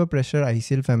সেনেকুৱা কিবা প্ৰেছাৰ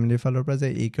আহিছিল ফেমিলিৰ ফালৰ পৰা যে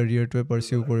এই কেৰিয়াৰটোৱে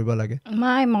পাৰ্চিউ কৰিব লাগে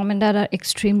My mom and dad are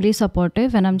extremely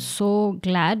supportive and I'm so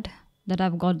glad that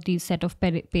I've got these set of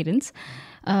parents.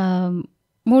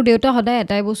 মোৰ দেউতা সদায়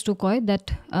এটাই বস্তু কয় that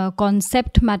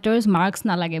concept matters, marks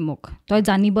নালাগে মোক তই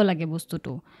জানিব লাগে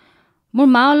বস্তুটো মোৰ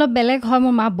মা অলপ বেলেগ হয়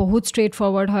মোৰ মা বহুত ষ্ট্ৰেইট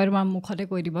ফৰৱাৰ্ড হয় তোমাৰ মুখতে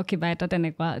কৈ দিব কিবা এটা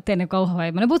তেনেকুৱাও হয়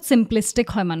মানে বহুত চিম্পলিষ্টিক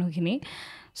হয় মানুহখিনি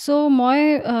চ' মই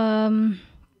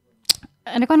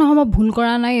এনেকুৱা নহয় মই ভুল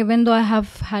কৰা নাই even though I have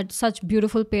head ছাচ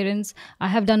beautiful parents I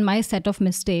have done my set of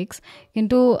মিষ্টেকছ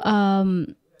কিন্তু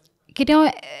কেতিয়াও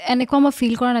এনেকুৱা মই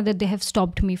ফিল কৰা নাই that they have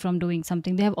ষ্টপড me from doing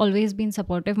something they have always bin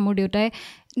supportive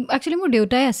মোৰ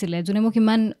দেউতাই আছিলে যোনে মোক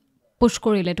ইমান পুছ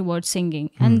কৰিলে towards singing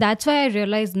and that's Y I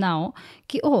realise নাও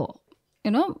কি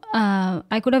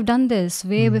I could have done this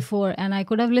way before and I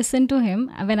could have listened to him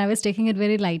when I was taking it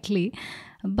very lightly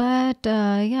but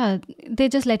they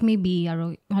just let me be আৰু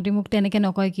হতি মোক তেনেকৈ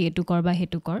নকয় কি এইটো কৰ বা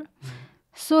সেইটো কৰ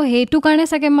চ' সেইটো কাৰণে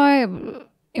চাগে মই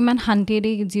ইমান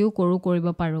শান্তিৰে যিও কৰিব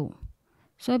পাৰোঁ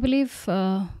চ' I believe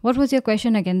what was your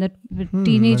question again that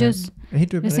teenagers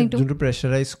যোনটো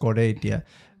প্ৰেছাৰাইজ কৰে এতিয়া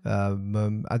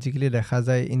আজিকালি দেখা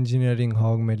যায় ইঞ্জিনিয়াৰিং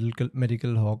হওক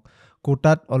মেডিকেল হওক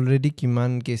কোটাত অলৰেডি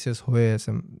কিমান কেছেছ হৈ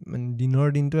আছে দিনৰ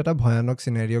দিনটো এটা ভয়ানক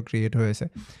চিনেৰিঅ' ক্ৰিয়েট হৈ আছে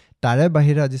তাৰে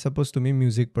বাহিৰে আজি ছাপ'জ তুমি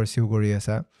মিউজিক পাৰ্চিউ কৰি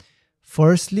আছা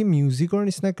ফাৰ্ষ্টলি মিউজিকৰ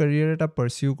নিচিনা কেৰিয়াৰ এটা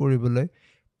পাৰ্চিউ কৰিবলৈ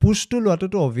পুছটো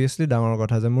লোৱাটোতো অভিয়াছলি ডাঙৰ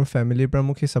কথা যে মোৰ ফেমিলিৰ পৰা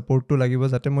মোক সেই ছাপৰ্টটো লাগিব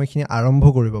যাতে মই এইখিনি আৰম্ভ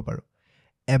কৰিব পাৰোঁ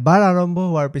এবাৰ আৰম্ভ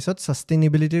হোৱাৰ পিছত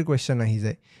ছাষ্টেইনেবিলিটিৰ কুৱেশ্যন আহি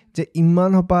যায় যে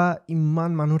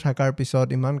ইমান মানুহ থকাৰ পিছত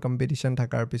ইমান কম্পিটিশ্যন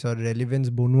থকাৰ পিছত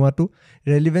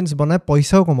ৰেলিভেঞ্চ বনাই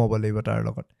পইচাও কমাব লাগিব তাৰ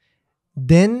লগত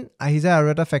দেন আহি যায় আৰু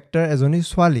এটা ফেক্টৰ এজনী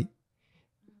ছোৱালী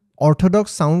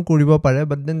অৰ্থডক্স চাউণ্ড কৰিব পাৰে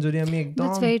বাট দেন যদি আমি একদম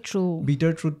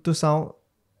বিটাৰ ট্ৰুথটো চাওঁ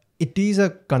ইট ইজ আ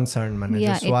কনচাৰ্ণ মানে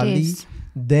ছোৱালী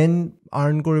দেন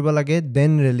আৰ্ণ কৰিব লাগে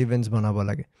দেন ৰেলিভেঞ্চ বনাব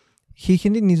লাগে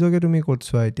সেইখিনি নিজকে তুমি ক'ত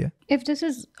চোৱা এতিয়া if this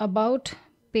is about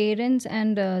parents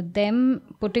and them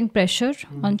putting pressure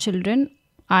on children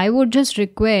I would just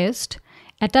request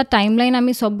at a timeline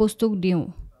ami sob bostuk diu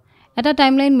at a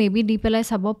timeline maybe di pelai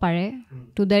sabo pare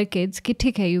to their kids ki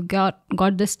thik hai you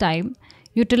got this time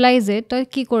utilize it to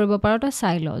ki koribo paro ta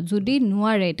sai lo jodi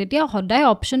nuare tetia hodai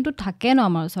option to thake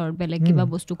no amar sor bele kiba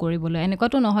bostu koribole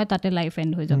eneko to nohoy tate life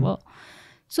end hoi jabo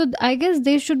so I guess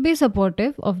they should be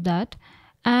supportive of that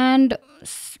and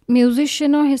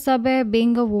musician or hisabe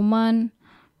being a woman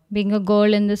being a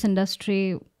girl in this industry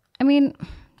I mean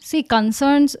see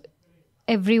concerns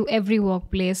every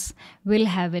workplace will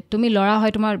have it tumi lora hoy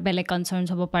tumar bele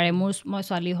concerns hobo pare moi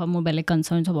swali ho mor bele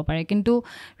concerns hobo pare kintu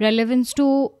relevance to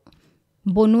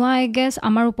bonua I guess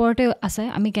amar uporte ase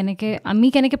ami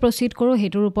keneke proceed koru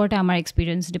hetur uporte amar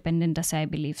experience dependent ase I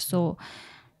believe so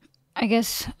I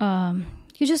guess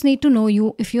you just need to know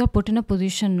if you are put in a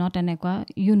position not enekwa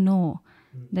you know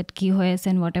that ki hoy ase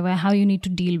and whatever how you need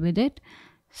to deal with it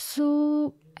so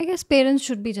I guess parents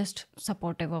should be just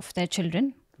supportive of their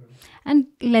children and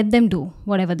let them do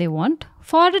whatever they want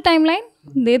for the timeline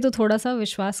they to thoda sa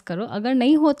vishwas karo agar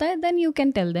nahi hota hai then you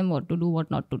can tell them what to do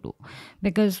what not to do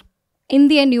because in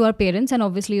the end you are parents and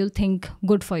obviously you'll think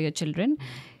good for your children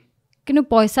কিন্তু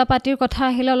পইচা পাতিৰ কথা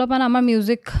আহিলে অলপমান আমাৰ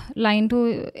music লাইনটো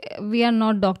we are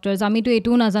not doctors আমিতো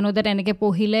এইটোও নাজানো যে এনেকৈ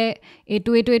পঢ়িলে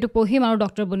এইটো পঢ়িম আৰু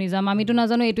ডক্টৰ বনি যাম আমিতো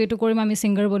নাজানো এইটো কৰিম আমি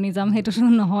ছিংগাৰ বনি যাম সেইটোতো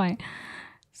নহয়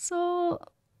চ'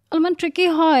 অলপমান ট্ৰিকি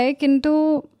হয় কিন্তু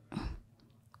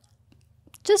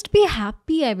just be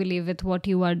happy I believe with what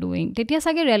you are doing তেতিয়া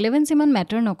চাগে relevance ইমান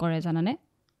matter নকৰে জানানে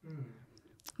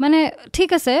মানে ঠিক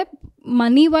আছে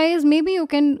money wise maybe you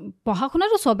can পঢ়া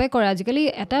শুনাটো সবে কৰে আজিকালি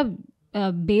এটা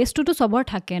বেছটো সবৰ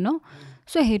থাকে ন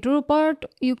so হেতুৰ ওপৰত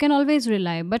you can always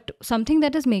rely but something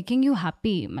that is making you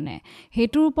happy মানে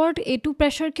হেতুৰ ওপৰত এটো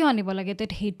প্ৰেছাৰ কিয় আনিব লাগে তে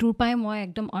হেতুৰ পাই মই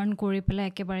একদম আৰ্ন কৰি পেলাই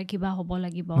একেবাৰে কিবা হ'ব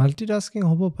লাগিব মাল্টিটাস্কিং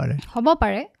হ'ব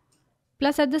পাৰে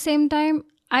plus at the same time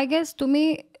I guess তুমি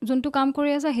যোনটো কাম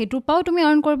কৰি আছা হেতুৰ পাও তুমি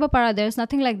আৰ্ন কৰিব পাৰা there is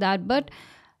nothing like that but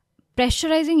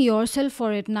pressurizing yourself for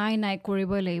it নাই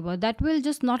কৰিবই লাগিব that will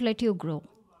just not let you grow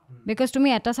because তুমি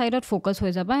এটা সাইডত ফোকাস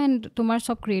হৈ যাবা and তোমাৰ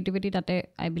সব ক্ৰিয়েটিভিটি তাতে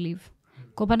I believe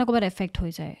কোবাত এফেক্ট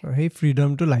হৈ যায় সেই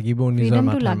ফ্ৰীডমটো লাগিব নিজৰ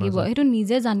মাথাত সেইটো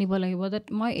নিজে জানিব লাগিব that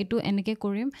মই এটো এনেকে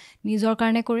কৰিম নিজৰ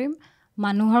কাৰণে কৰিম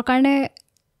মানুহৰ কাৰণে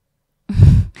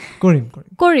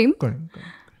কৰিম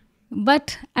but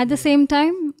at the same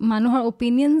time মানুহৰ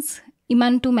opinions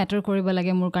ইমানটো matter কৰিব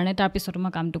লাগে মোৰ কাৰণে তাৰ পিছত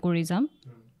মই কামটো কৰি যাম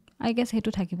I guess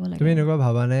হেতু থাকিব লাগে তুমি এনেকুৱা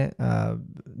ভাবানে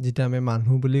যেটা আমি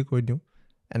মানুহ বুলি কৈ দিও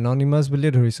anonymous বুলি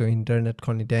ধৰিছো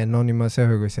ইন্টাৰনেটখন এতিয়া anonymous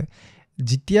হৈ গৈছে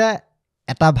যেতিয়া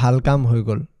এটা ভাল কাম হৈ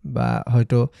গল বা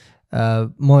হয়তো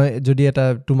মই যদি এটা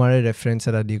তোমাৰে ৰেফাৰেন্স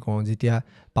এটা দি কওঁ যেতিয়া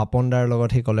পাপন দাৰ লগত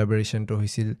সেই কোলাবৰেচনটো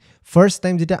হৈছিল ফাৰ্স্ট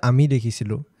টাইম যেতিয়া আমি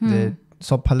দেখিছিলো যে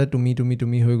সব ফালে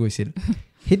তুমি হৈ গৈছিল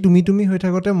হে তুমি হৈ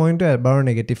থাকতে মইটো এবাৰ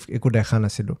নেগেটিভ একো দেখা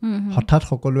নাছিলো হঠাৎ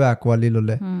সকলোৱে আকোৱালি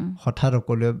ললে হঠাৎ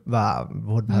সকলোৱে বা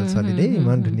বহুত ভাল চলি দেই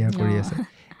ইমান ধুনীয়া কৰি আছে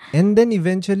এণ্ড দেন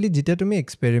ইভেন্টুৱেলি যেতিয়া তুমি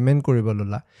এক্সপেৰিমেন্ট কৰিব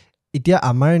ললা এতিয়া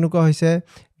আমাৰ এনেকুৱা হৈছে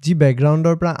যি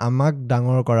বেকগ্ৰাউণ্ডৰ পৰা আমাক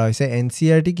ডাঙৰ কৰা হৈছে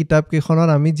এনচিআৰটি কিতাপ কেখনত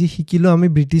আমি যি শিকিলো আমি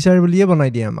ব্ৰিটিছাৰ বুলিয়ে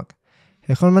বনাই দিয়ে আমাক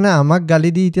এখন মানে আমাক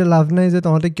গালি দি এতিয়া লাভ নাই যে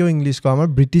তহঁতে কিয় ইংলিছ কয় আমাৰ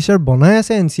ব্ৰিটিছাৰ বনাই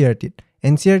আছে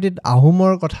এনচিআৰটিত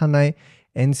আহোমৰ কথা নাই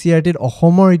এনচিআৰটিত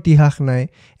অসমৰ ইতিহাস নাই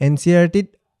এনচিআৰটিত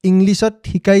ইংলিছত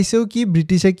শিকাইছেও কি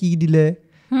ব্ৰিটিছে কি দিলে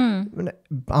মানে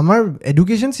আমাৰ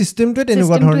এডুকেশ্যন সিস্টেমটোৱে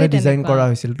তেনেকুৱা ধৰণে ডিজাইন কৰা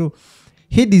হৈছিল তো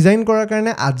সেই ডিজাইন কৰাৰ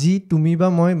কাৰণে আজি তুমি বা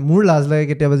মই মোৰ লাজ লাগে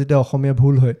কেতিয়াবা যেতিয়া অসমীয়া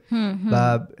ভুল হয় বা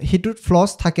হেতুত ফ্লছ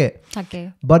থাকে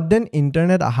বাট দেন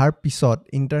ইণ্টাৰনেট আহাৰ পিছত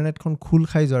ইণ্টাৰনেটখন খোল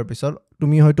খাই যোৱাৰ পিছত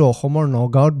তুমি হয়তো অসমৰ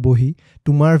নগাঁৱত বহি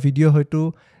তোমাৰ ভিডিঅ' হয়তো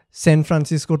ছেন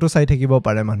ফ্ৰান্সিস্কোটো চাই থাকিব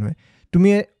পাৰে মানুহে তুমি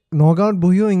নগাঁৱত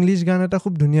বহিও ইংলিছ গান এটা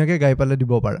খুব ধুনীয়াকৈ গাই পালে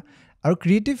দিব পাৰা আৰু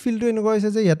ক্ৰিয়েটিভ ফিল্ডটো এনেকুৱা হৈছে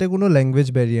যে ইয়াতে কোনো লেংগুৱেজ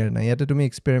বেৰিয়াৰ নাই ইয়াতে তুমি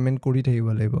এক্সপেৰিমেণ্ট কৰি থাকিব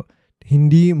লাগিব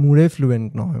হিন্দী মোৰে ফ্লুৱেণ্ট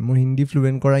নহয় মই হিন্দী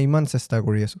ফ্লুৱেণ্ট কৰা ইমান চেষ্টা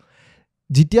কৰি আছোঁ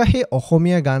যেতিয়া সেই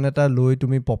অসমীয়া গান এটা লৈ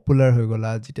তুমি পপুলাৰ হৈ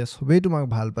গ'লা যেতিয়া সবেই তোমাক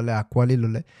ভাল পালে আকোৱালি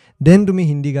ল'লে দেন তুমি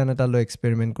হিন্দী গান এটা লৈ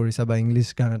এক্সপেৰিমেণ্ট কৰিছা বা ইংলিছ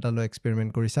গান এটা লৈ এক্সপেৰিমেণ্ট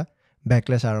কৰিছা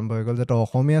বেকলেছ আৰম্ভ হৈ গ'ল যে তই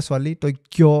অসমীয়া ছোৱালী তই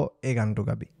কিয় এই গানটো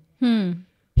গাবি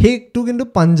সেইটো কিন্তু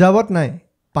পাঞ্জাৱত নাই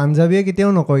পাঞ্জাবীয়ে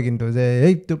কেতিয়াও নকয় কিন্তু যে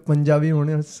এই তো পাঞ্জাবী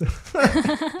মনে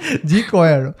যি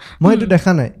কয় আৰু মই এইটো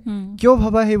দেখা নাই কিয়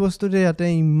ভাবা সেই বস্তুটো ইয়াতে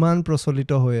ইমান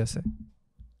প্ৰচলিত হৈ আছে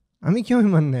আমি কিয়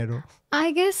ইমান নেৰো আই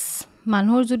গেছ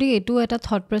মানুহৰ যদি এইটো এটা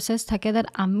থট প্ৰচেছ থাকে that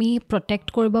আমি প্ৰটেক্ট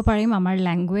কৰিব পাৰিম আমাৰ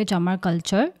লেংগুৱেজ আমাৰ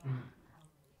কালচাৰ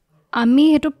আমি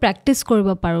সেইটো প্ৰেক্টিছ কৰিব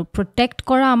পাৰোঁ প্ৰটেক্ট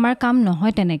কৰা আমাৰ কাম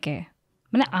নহয় তেনেকৈ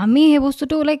মানে আমি সেই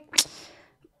বস্তুটো লাইক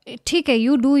ঠিক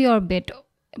U do your bat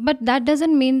but that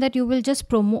doesn't mean that you will just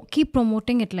keep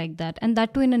promoting it like that and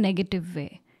that too in a negative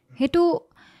way hetu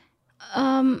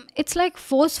it's like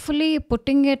forcefully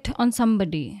putting it on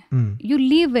somebody you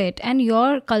leave it and your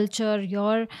culture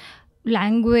your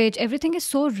language everything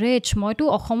is so rich moi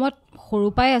to ohomot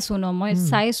horu pai asu no moi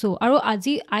saisu aru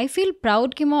aji I feel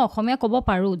proud ki moi ohomia kobo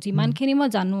paru jiman khini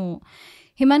moi janu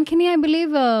himan khini I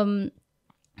believe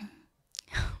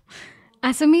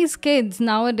Assamese kids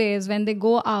nowadays, when they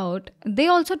go out, they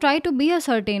also try to be a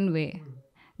certain way.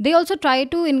 They also try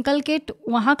to inculcate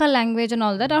wahan ka language and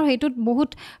all that. Aur hetu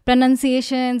bahut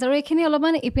pronunciations aur ekhini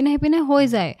oloban ipine hoi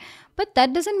jay. But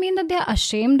that doesn't mean that they are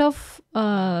ashamed of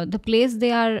the place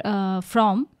they are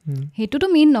from. Hetu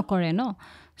to mean nokore no.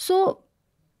 So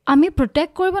আমি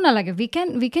protect কৰিব নালাগে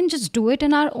we can just do it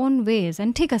in our own ways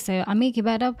and ঠিক আছে আমি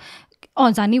কিবা এটা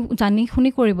জানি শুনি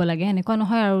কৰিব লাগে এনেকুৱা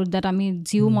নহয় আৰু that আমি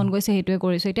জিও মন গৈছে সেইটোৱে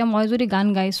কৰিছোঁ এতিয়া মই যদি গান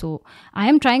গাইছোঁ I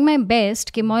am trying my best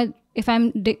কি মই if I'm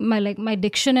my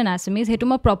diction in Assamese সেইটো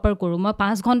মই proper কৰোঁ মই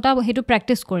 5 ঘণ্টা সেইটো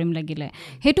practice কৰিম লাগিলে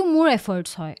সেইটো মোৰ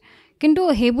efforts হয় কিন্তু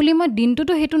সেই বুলি মই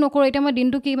দিনটোতো সেইটো নকৰোঁ এতিয়া মই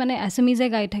দিনটো কি মানে Assamese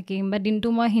গাই থাকিম বা দিনটো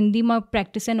মই হিন্দী মই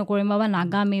প্ৰেক্টিছে নকৰিম বা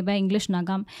নাগামে বা ইংলিছ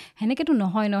নাগাম সেনেকেতো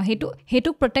নহয় ন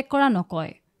সেইটোক প্ৰটেক্ট কৰা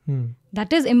নকয় that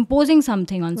is imposing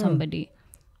something on somebody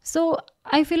so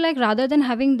I feel like rather than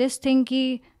having this thing ki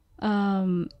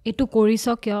etu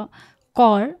koriso kyo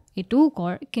kor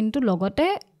kintu logote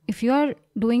if you are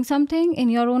doing something in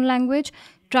your own language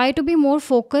try to be more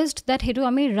focused that hetu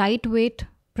ami right way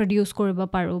produce কৰিব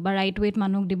পাৰোঁ বা right ৱেত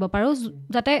মানুহক দিব পাৰোঁ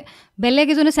যাতে বেলেগ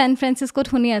এজনে ছেন ফ্ৰান্সিস্কোত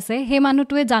শুনি আছে সেই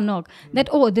মানুহটোৱে জানক ডেট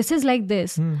দিছ ইজ লাইক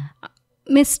দিছ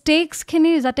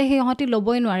মিষ্টেক্সখিনি যাতে সিহঁতি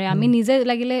ল'বই নোৱাৰে আমি নিজে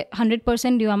লাগিলে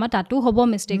 100% দিওঁ আমাৰ তাতো হ'ব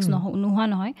মিষ্টেক্স নোহোৱা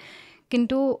নহয়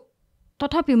কিন্তু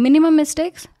तथापि मिनिमम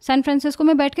मिस्टेक्स सैन फ्रांसिस्को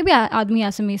में बैठ के भी आदमी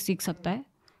असमीज सीख सकता है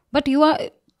बट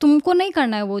तुमको नहीं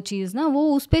करना है वो चीज़ ना वो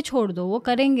उस पर छोड़ दो वो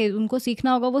करेंगे उनको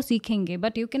सीखना होगा वो सीखेंगे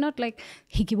but you can not like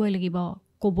শিকিবই লাগিব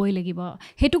ক'বই লাগিব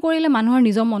সেইটো কৰিলে মানুহৰ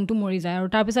নিজৰ মনটো মৰি যায় আৰু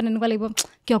তাৰপিছত এনেকুৱা লাগিব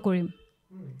কিয় কৰিম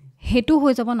সেইটো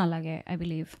হৈ যাব নালাগে আই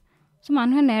বিলিভ চ'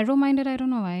 মানুহে নেৰো minded I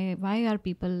don't know why are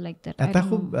people like that এটা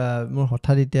খুব মোৰ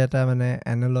হঠাৎ এতিয়া এটা মানে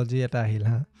এনালজি এটা আহিল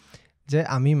হা যে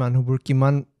আমি মানুহবোৰ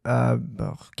কিমান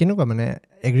কেনেকুৱা মানে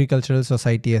এগ্ৰিকালচাৰেল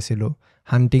ছ'চাইটি আছিলোঁ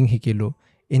হাণ্টিং শিকিলোঁ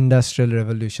ইণ্ডাষ্ট্ৰিয়েল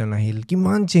ৰেভলিউশ্যন আহিল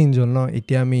কিমান চেঞ্জ হ'ল ন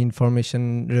এতিয়া আমি ইনফৰমেশ্যন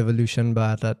ৰেভলিউশ্যন বা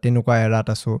এটা তেনেকুৱা এৰাত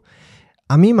আছোঁ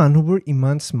আমি মানুহবোৰ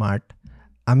ইমান স্মাৰ্ট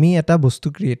আমি এটা বস্তু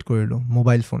ক্ৰিয়েট কৰিলোঁ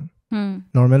মোবাইল ফোন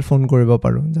নৰ্মেল ফোন কৰিব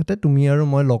পাৰোঁ যাতে তুমি আৰু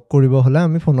মই লগ কৰিব হ'লে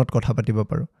আমি ফোনত কথা পাতিব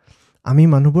পাৰোঁ আমি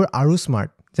মানুহবোৰ আৰু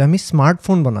স্মাৰ্ট যে আমি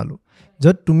স্মাৰ্টফোন বনালোঁ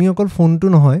য'ত তুমি অকল ফোনটো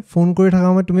নহয় ফোন কৰি থকা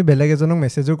সময়ত তুমি বেলেগ এজনক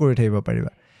মেছেজো কৰি থাকিব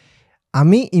পাৰিবা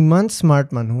আমি ইমান স্মাৰ্ট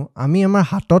মানুহ আমি আমাৰ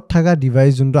হাতত থকা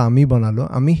ডিভাইচ যোনটো আমি বনালোঁ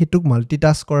আমি সেইটোক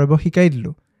মাল্টিটাস্ক কৰিব শিকাই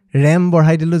দিলোঁ ৰেম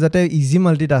বঢ়াই দিলোঁ যাতে ইজি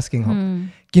মাল্টিটাস্কিং হওক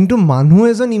কিন্তু মানুহ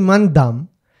এজন ইমান দাম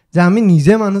যে আমি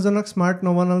নিজে মানুহজনক স্মাৰ্ট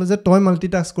নবনালোঁ যে তই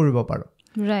মাল্টিটাস্ক কৰিব পাৰ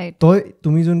তই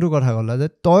তুমি যোনটো কথা ক'লা যে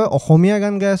তই অসমীয়া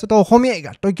গান গাই আছ তই অসমীয়াই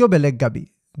গা তই কিয় বেলেগ গাবি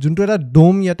যোনটো এটা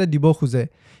দম ইয়াতে দিব খোজে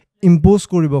ইম্প'জ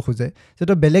কৰিব খোজে যে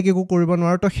তই বেলেগ একো কৰিব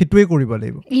নোৱাৰ তই সেইটোৱে কৰিব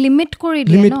লাগিব লিমিট কৰি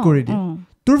দিয়ে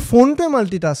তোৰ ফোনটোৱে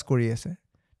মাল্টিটাস্ক কৰি আছে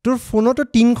তোৰ ফোনতো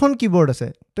 3খন কিবৰ্ড আছে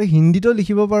তই হিন্দীতো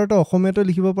লিখিব পাৰ তই অসমীয়াতো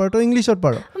লিখিব পাৰ তই ইংলিছত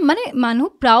পাৰ মানে মানুহ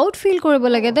প্ৰাউড ফিল কৰিব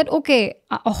লাগে ডেট অ'কে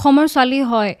অসমৰ ছোৱালী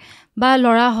হয় বা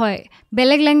ল'ৰা হয়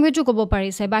বেলেগ লেংগুৱেজো ক'ব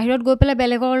পাৰিছে বাহিৰত গৈ পেলাই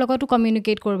বেলেগৰ লগতো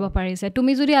কমিউনিকেট কৰিব পাৰিছে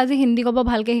তুমি যদি আজি হিন্দী ক'ব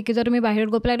ভালকৈ শিকি যোৱা তুমি বাহিৰত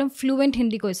গৈ পেলাই একদম ফ্লুৱেণ্ট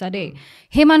হিন্দী কৈছা দেই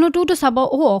সেই মানুহটোতো চাব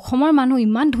অসমৰ মানুহ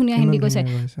ইমান ধুনীয়া হিন্দী কৈছে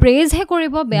প্ৰেজহে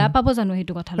কৰিব বেয়া পাব জানো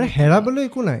সেইটো কথা হেৰাবলৈ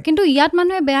একো নাই কিন্তু ইয়াত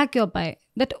মানুহে বেয়া কিয় পায়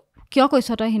ডেট কিয় কৈছ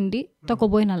তই হিন্দী তই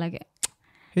ক'বই নালাগে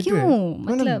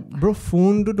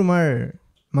ফোনটো তোমাৰ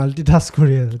মাল্টিটাস্ক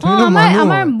কৰি আছে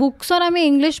আমাৰ বুকছত আমি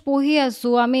ইংলিছ পঢ়ি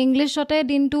আছোঁ আমি ইংলিছতে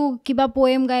দিনটো কিবা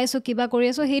পয়েম গাই আছোঁ কিবা কৰি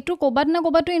আছোঁ সেইটো ক'ৰবাত না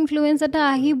ক'ৰবাতো ইনফ্লুৱেঞ্চ এটা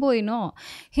আহিবই ন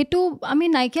সেইটো আমি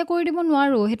নাইকিয়া কৰি দিব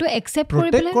নোৱাৰোঁ সেইটো একচেপ্ট কৰি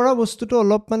পেলাই কৰা বস্তুটো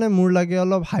অলপ মানে মোৰ লাগে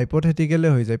অলপ হাইপথেটিকেলে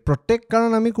হৈ যায় প্ৰত্যেক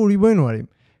কাৰণ আমি কৰিবই নোৱাৰিম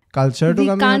culture we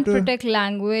can't protect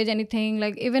language anything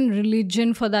like even religion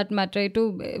for that matter it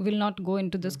will not go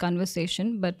into this conversation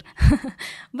but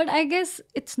I guess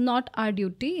it's not our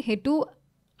duty hetu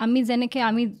ami jeneke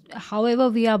ami however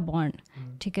we are born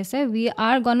thik ase we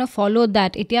are going to follow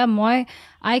that etia moi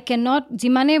I cannot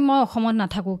jimane moi ohomot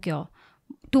na thaku kyo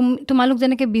tumaluk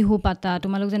jeneke bihu pata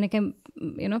tumaluk jeneke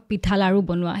pitha laru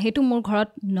bonwa hetu mor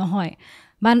ghorot nohoy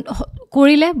বা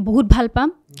কৰিলে বহুত ভাল পাম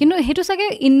কিন্তু সেইটো চাগে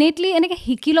ইনেটলি এনেকৈ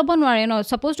শিকি ল'ব নোৱাৰে ন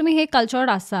ছাপ'জ তুমি সেই কালচাৰত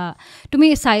আছা তুমি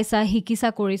চাইছা শিকিছা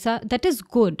কৰিছা ডেট ইজ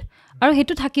গুড আৰু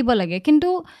সেইটো থাকিব লাগে কিন্তু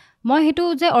মই সেইটো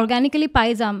যে অৰ্গেনিকেলি পাই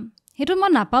যাম সেইটো মই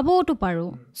নাপাবওতো পাৰোঁ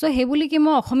চ' সেই বুলি কি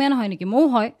মই অসমীয়া নহয় নেকি ময়ো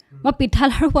হয় মই পিঠা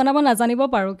লাৰু বনাব নাজানিব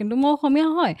পাৰোঁ কিন্তু মই অসমীয়া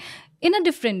হয় in a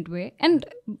different way and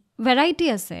variety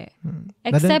আছে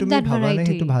একচেপ্ট দেট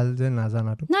ভেৰাইটি ভাল যে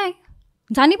নাজানাটো নাই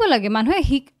জানিব লাগে মানুহে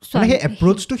সেই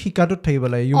এপ্ৰ'চটো শিকাটোত থাকিব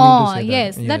লাগে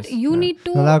yes that you need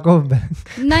to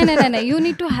নাই you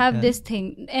need to have this thing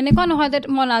এনেকুৱা নহয় that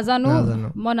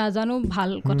মই নাজানো ভাল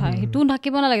কথা সেইটো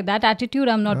থাকিব নালাগে that attitude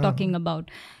I'm not talking about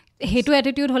সেইটো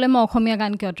এটিটিউড হ'লে মই অসমীয়া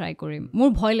গান কিয় ট্ৰাই কৰিম মোৰ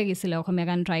ভয় লাগিছিলে অসমীয়া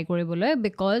গান ট্ৰাই কৰিবলৈ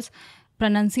বিকজ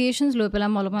প্ৰনাউন্সিয়েশ্যনছ লৈ পেলাই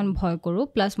মই অলপমান ভয় কৰোঁ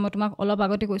প্লাছ মই তোমাক অলপ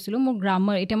আগতে কৈছিলোঁ মোৰ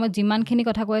গ্ৰামাৰ এতিয়া মই যিমানখিনি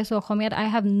কথা কৈ আছোঁ অসমীয়াত আই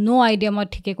হেভ ন' আইডিয়া মই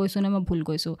ঠিকে কৈছোঁ নে মই ভুল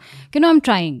কৈছোঁ কিন্তু আই এম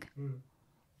ট্ৰাইং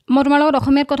মই তোমাৰ লগত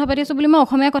অসমীয়াত কথা পাতি আছোঁ বুলি মই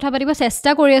অসমীয়াত কথা পাতিব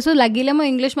চেষ্টা কৰি আছোঁ লাগিলে মই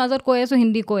ইংলিছ মাজত কৈ আছোঁ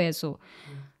হিন্দী কৈ আছোঁ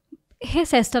সেই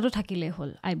চেষ্টাটো থাকিলেই হ'ল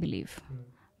আই বিলিভ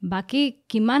বাকী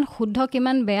কিমান শুদ্ধ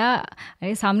কিমান বেয়া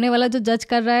এই সামনেৱালা যে জাজ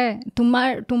কৰ ৰা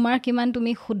তোমাৰ কিমান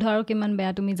তুমি শুদ্ধ আৰু কিমান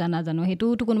বেয়া তুমি জানো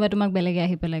সেইটোতো কোনোবাই তোমাক বেলেগে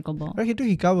আহি পেলাই ক'ব আৰু সেইটো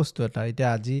শিকা বস্তু এটা এতিয়া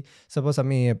আজি ছাপ'জ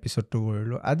আমি এই এপিছ'ডটো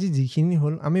কৰিলোঁ আজি যিখিনি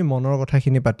হ'ল আমি মনৰ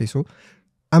কথাখিনি পাতিছোঁ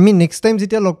আমি নেক্সট টাইম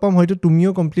যেতিয়া লগ পাম হয়তো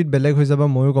তুমিও কমপ্লিট বেলেগ হৈ যাবা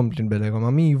ময়ো কমপ্লিট বেলেগ হ'ম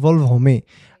আমি ইভলভ হ'মেই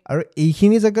আৰু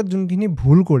এইখিনি জেগাত যোনখিনি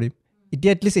ভুল কৰিম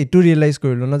এতিয়া এটলিষ্ট এইটো ৰিয়েলাইজ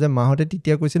কৰিলোঁ ন যে মাহঁতে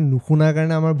তেতিয়া কৈছিল নুশুনাৰ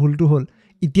কাৰণে আমাৰ ভুলটো হ'ল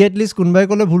এতিয়া এটলিষ্ট কোনোবাই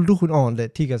ক'লে ভুলটো দে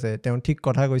ঠিক আছে তেওঁ ঠিক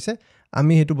কথা কৈছে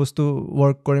আমি সেইটো বস্তু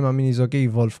ৱৰ্ক কৰিম আমি নিজকে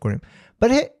ইভলভ কৰিম বাট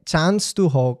সেই চান্সটো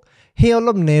হওক সেই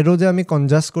অলপ নেৰো যে আমি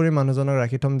কনজাষ্ট কৰি মানুহজনক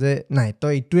ৰাখি থ'ম যে নাই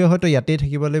তই এইটোৱে হয় তই ইয়াতেই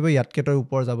থাকিব লাগিব ইয়াতকৈ তই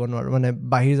ওপৰ যাব নোৱাৰ মানে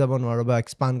বাহিৰ যাব নোৱাৰ বা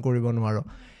এক্সপাণ্ড কৰিব নোৱাৰ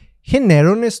সেই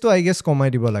নেৰ'নেছটো আই গেছ কমাই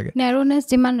দিব লাগে নেৰ'নেছ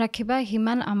যিমান ৰাখিবা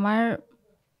সিমান আমাৰ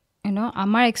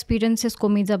আমাৰ এক্সপিৰিয়েঞ্চেছ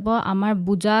কমি যাব, আমাৰ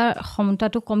বুজাৰ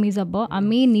ক্ষমতাটো কমি যাব,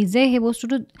 আমি নিজে সেই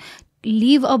বস্তুটো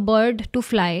লিভ আ বাৰ্ড টু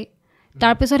ফ্লাই,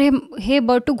 তাৰপিছত সেই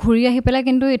বাৰ্ডটো ঘূৰি আহি পেলাই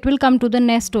কিন্তু it will come to the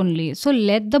nest only, so'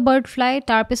 let the bird fly,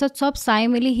 তাৰপিছত চব চাই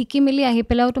মেলি শিকি মেলি আহি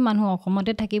পেলাইতো মানুহ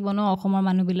অসমতে থাকিব ন, অসমৰ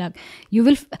মানুহবিলাক ইউ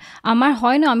উইল আমাৰ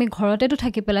হয় ন, আমি ঘৰতেতো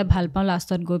থাকি পেলাই ভাল পাওঁ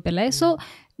লাষ্টত গৈ পেলাই, চ'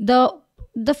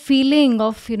 the feeling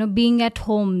of being at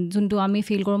home যোনটো আমি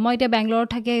ফিল কৰোঁ, মই এতিয়া বেংগলৰত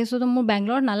থাকি আহিছোঁ, তো মোৰ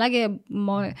বেংগলৰত নালাগে,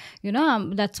 মই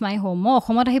দেটছ মাই হোম, মই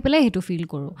অসমত আহি পেলাই সেইটো ফিল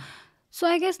কৰোঁ। চ'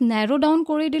 আই গেছ নেৰো ডাউন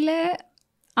কৰি দিলে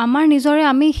আমাৰ নিজৰে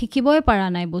আমি শিকিবই পৰা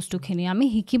নাই বস্তুখিনি, আমি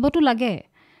শিকিবতো লাগে,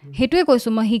 সেইটোৱে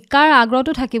কৈছোঁ মই, শিকাৰ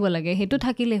আগ্ৰহটো থাকিব লাগে, সেইটো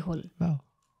থাকিলেই হ'ল।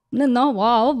 No,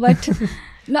 wow, but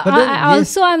no,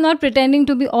 I'm not pretending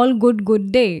to be all good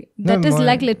day. That is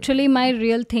like literally my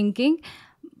real thinking.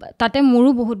 তাতে মোৰো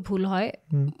বহুত ভুল হয়,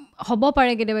 হ'ব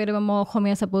পাৰে কেতিয়াবা মই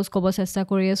অসমীয়া ছাপ'জ ক'ব চেষ্টা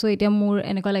কৰি আছোঁ, এতিয়া মোৰ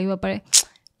এনেকুৱা লাগিব পাৰে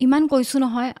ইমান কৈছোঁ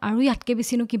নহয় আৰু ইয়াতকৈ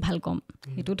বেছিনো কি ভাল ক'ম,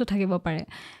 সেইটোতো থাকিব পাৰে,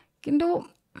 কিন্তু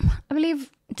I believe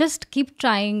just keep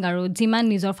trying আৰু যিমান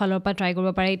নিজৰ ফালৰ পৰা ট্ৰাই কৰিব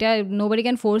পাৰে, এতিয়া nobody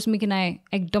can force me কি নাই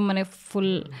একদম মানে ফুল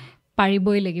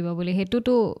পাৰিবই লাগিব বুলি,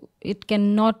 সেইটোতো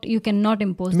you cannot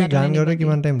impose that on anybody. গান গাওঁতে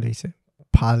কিমান টাইম লাগিছে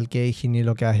ভালকে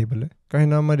এইখিনিলৈকে আহিবলৈ?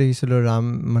 কাৰণ মই দেখিছিলোঁ ৰাম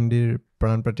মন্দিৰ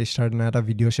প্ৰাণ প্ৰতিষ্ঠাৰ দিনা এটা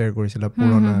ভিডিঅ' শ্বেয়াৰ কৰিছিলে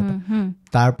পুৰণা এটা,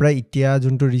 তাৰ পৰা এতিয়া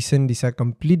যোনটো ৰিচেণ্ট দিছা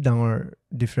কমপ্লিট ডাঙৰ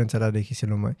ডিফাৰেঞ্চ এটা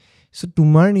দেখিছিলোঁ মই। চ'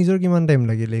 তোমাৰ নিজৰ কিমান টাইম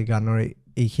লাগিলে এই গানৰ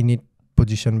এইখিনিত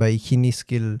পজিশ্যন বা এইখিনি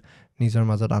স্কিল নিজৰ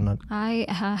মাজত আনাত? I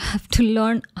have to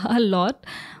learn a lot.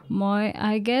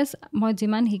 I guess মই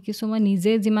যিমান শিকিছোঁ, মই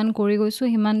নিজে যিমান কৰি গৈছোঁ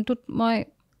সিমানটোত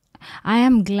I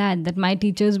am glad that my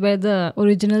teachers were the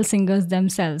original singers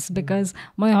themselves, because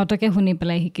মই হতকে শুনি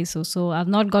পেলাই শিকিছোঁ. So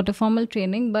I've not got a formal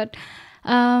training, but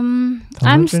I'm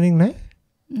training নাই?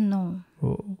 No.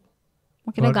 Oh.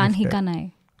 মই কিটা গান শিকা নাই.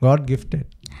 God gifted.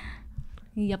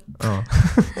 Yep. Oh.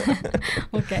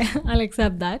 Okay, I'll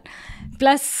accept that.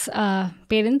 Plus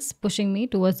parents pushing me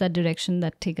towards that direction,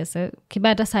 that ঠিক আছে কিবা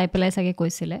এটা চাই পেলাই চাগে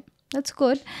কৈছিলে, that's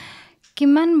good.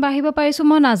 কিমান বাঢ়িব পাৰিছোঁ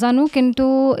মই নাজানো, কিন্তু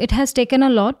ইট হেজ টেকেন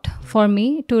আ lot for me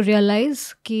two realise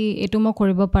কি এইটো মই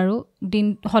কৰিব পাৰোঁ।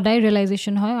 সদায়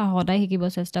ৰিয়েলাইজেশ্যন হয় আৰু সদায় শিকিব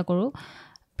চেষ্টা কৰোঁ।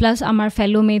 প্লাছ আমাৰ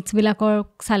ফেলো মেটছবিলাকৰ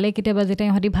চালে কেতিয়াবা যেতিয়া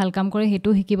ইহঁতি ভাল কাম কৰে সেইটো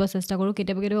শিকিব চেষ্টা কৰোঁ।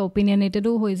 কেতিয়াবা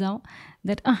অপিনিয়নেটেডো হৈ যাওঁ,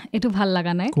 ডেট এইটো ভাল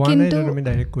লগা নাই, কিন্তু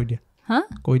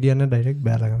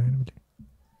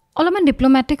অলপমান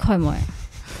ডিপ্ল'মেটিক হয় মই।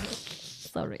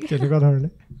 চৰি,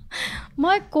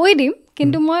 মই কৈ দিম,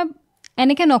 কিন্তু মই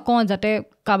এনেকৈ নকওঁ যাতে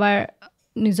কাৰোবাৰ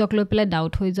নিজক লৈ পেলাই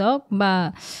ডাউট হৈ যাওক বা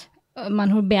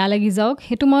মানুহৰ বেয়া লাগি যাওক,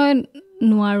 সেইটো মই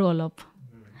নোৱাৰোঁ অলপ।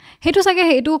 সেইটো চাগে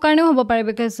সেইটো কাৰণেও হ'ব পাৰে,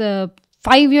 বিকজ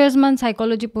 5 years মান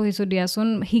চাইকলজি পঢ়িছোঁ দিয়াচোন,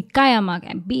 শিকায় আমাক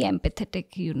B এম্পেথেটিক,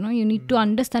 U need to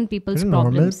understand people's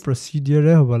problems.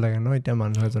 প্ৰচিডিউৰে হ'ব লাগে ন এতিয়া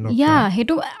মানুহ এজনক? ইয়া,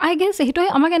 সেইটো আই গেছ সেইটো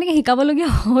আমাক এনেকৈ শিকাবলগীয়া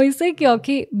হৈছে কিয়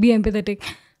কি বি এম্পেথেটিক।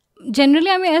 জেনেৰেলি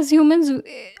আমি এজ হিউমেনছ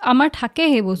আমাৰ থাকে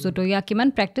সেই বস্তুটো, ইয়াক কিমান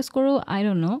প্ৰেক্টিচ কৰোঁ আই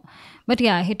ডণ্ট ন', বাট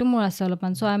ইয়া সেইটো মোৰ আছে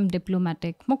অলপমান। চ' আই এম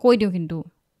ডিপ্ল'মেটিক, মই কৈ দিওঁ, কিন্তু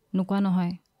নোকোৱা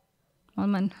নহয়,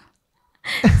 অলপমান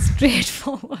ষ্ট্ৰেইট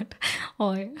ফৰৱাৰ্ড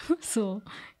হয়। চ'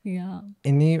 ইয়া,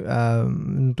 এনেই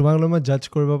তোমাক লৈ মই জাজ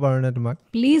কৰিব পাৰোঁ নে? তোমাক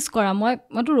প্লিজ কৰা,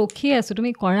 মইতো ৰখিয়ে আছোঁ,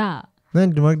 তুমি কৰা। নাই,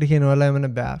 তোমাক দেখি নহ'লে মানে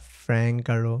বেয়া ফ্ৰেংক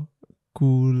আৰু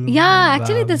কুল। ইয়া,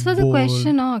 actually this was a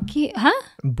question. কি হা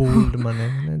বোল্ড মানে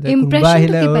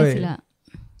ইম্প্ৰেশ্যনটো কি পাইছিলা?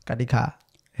 কাটি খা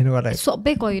সেনেকুৱা টাইপ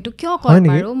চবেই কয়, এইটো কিয় কয়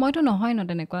বাৰু? মইতো নহয় ন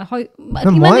তেনেকুৱা হয়,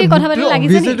 ইমান কথা পাতি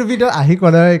লাগিছে তুমি আহি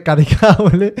কয় কাটি খা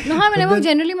বুলি নহয়, মানে মোক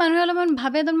জেনেৰেলি মানুহে অলপমান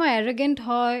ভাবে যেন মই এৰগেণ্ট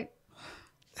হয়।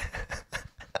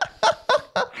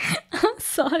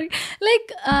 Sorry, like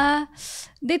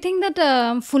they think that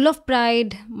I'm full of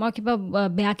pride. মই কিবা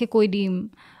বেয়াকে কৈ দিম,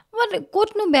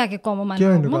 ক'তনো বেয়াকে ক'ম মানুহ,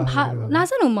 মই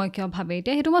নাজানো মই কিয় ভাবে।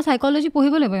 এতিয়া সেইটো মই চাইকলজি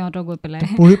পঢ়িব লাগিব ইহঁতৰ গৈ পেলাই।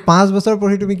 5 বছৰ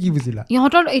পঢ়ি তুমি কি বুজিলা?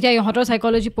 ইহঁতৰ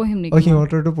চাইকলজি পঢ়িম নেকি?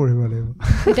 সিহঁতৰটো পঢ়িব লাগিব।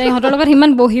 এতিয়া ইহঁতৰ লগত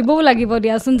সিমান বহিবও লাগিব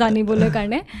দিয়াচোন জানিবলৈ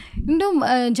কাৰণে। কিন্তু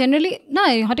জেনেৰেলি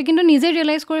নাই, ইহঁতে কিন্তু নিজে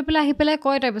ৰিয়েলাইজ কৰি পেলাই আহি পেলাই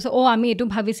কয় তাৰপিছত, আমি এইটো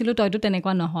ভাবিছিলোঁ, তইতো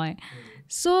তেনেকুৱা নহয়।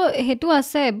 চ' সেইটো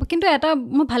আছে, কিন্তু এটা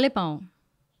মই ভালে পাওঁ,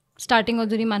 ষ্টাৰ্টিঙত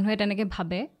যদি মানুহে তেনেকৈ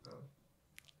ভাবে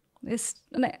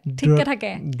মানে ঠিককৈ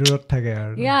থাকে, দূৰত থাকে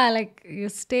আৰু ইয়া, like U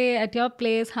stay at your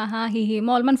place, হি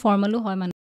মই অলপমান ফৰ্মেলো হয়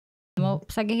মানে, মই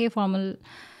চাগে সেই ফৰ্মেল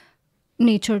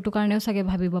নেচাৰটোৰ কাৰণেও চাগে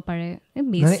ভাবিব পাৰে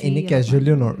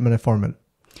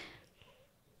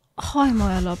হয়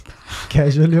মই অলপ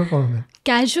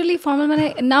casually formal মানে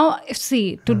now see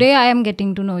today I am getting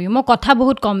to know you, মই কথা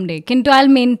বহুত কম দে, কিন্তু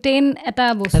I'll maintain এটা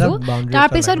বস্তু,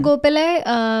 তাৰপিছত গৈ পেলাই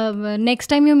next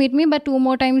time you meet me, but 2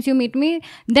 more times you meet me,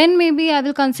 then maybe I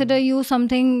will consider you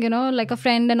something, like a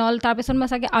friend and all, তাৰপিছত মই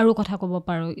চাগে আৰু কথা ক'ব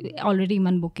পাৰোঁ, already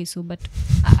ইমান বকিছোঁ, but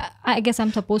I guess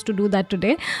I'm supposed to do that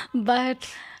today, but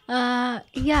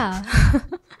Yeah.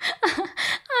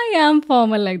 I am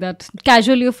formal like that.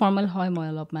 Casually formal hoy moi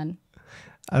alopman.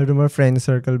 আৰু তোমাৰ ফ্ৰেণ্ড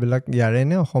সাৰ্কেল বিলাক ইয়াৰে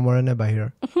নে অসমৰ নে বাহিৰৰ?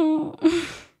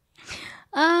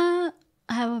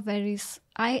 I have a very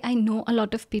I know a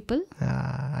lot of people.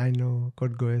 I know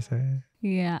ক'ত গৈ আছে.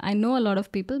 Yeah, I know a lot of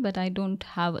people, but I don't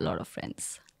have a lot of friends.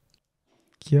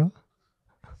 কিয়?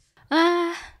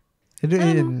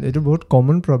 এইটো বহুত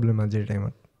কমন প্ৰব্লেম আজিৰ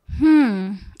টাইমত.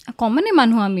 কমনে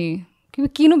মানুহ আমি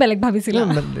কিনো বেলেগ ভাবিছিল.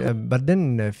 But then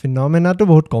ফিনমেনাটো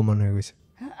বহুত কমন হৈ গৈছে.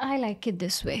 I like it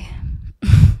this way.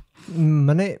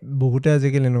 মানে বহুতে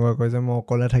আজিকালি এনেকুৱা কয় যে মই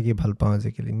অকলে থাকি ভাল পাওঁ,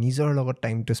 আজিকালি নিজৰ লগত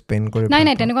টাইমটো স্পেণ্ড কৰি.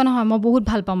 নাই তেনেকুৱা নহয়, মই বহুত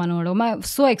ভাল পাওঁ মানুহৰ লগত, মই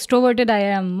চ' এক্সট্ৰভাৰ্টেড আই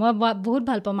এম, মই বহুত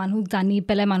ভাল পাওঁ মানুহক জানি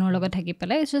পেলাই মানুহৰ লগত থাকি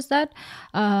পেলাই. ইটছ জাষ্ট দেট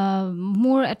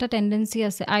মোৰ এটা টেণ্ডেঞ্চি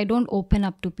আছে, আই don't open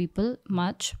up to people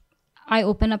much. I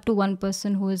open up to one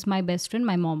person who is my best friend,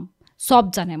 মাই মম. চব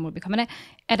জানে মোৰ বিষয়ে, মানে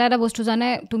এটা বস্তু জানে.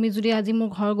 তুমি যদি আজি মোৰ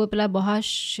ঘৰ গৈ পেলাই বহা,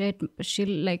 শ্বি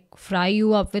like fry U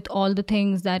up with all the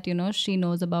things that you know' Shi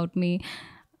knows about me.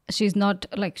 She's not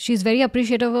like, she's very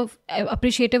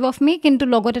appreciative of me, কিন্তু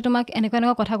লগতে তোমাক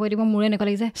এনেকুৱা কথা কৈ দিব, মোৰ এনেকুৱা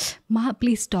লাগিছে মা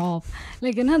please stop,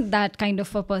 like you know' that kind of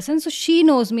a person. So she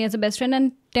knows me as a best friend, and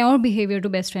তেওঁৰ বিহেভিয়াৰটো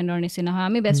বেষ্ট ফ্ৰেণ্ডৰ নিচিনা হয়.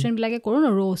 আমি বেষ্ট ফ্ৰেণ্ডবিলাকে কৰোঁ ন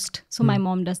roast, so' my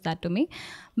momo does that to me.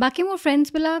 বাকী মোৰ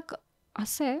ফ্ৰেণ্ডছবিলাক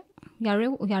আছে,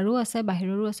 ইয়াৰো আছে,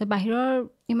 বাহিৰৰো আছে. বাহিৰৰ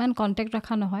ইমান কণ্টেক্ট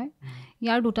ৰখা নহয়,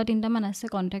 ইয়াৰ 2-3টামান আছে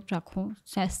কণ্টেক্ট ৰাখোঁ,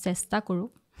 চেষ্টা কৰোঁ.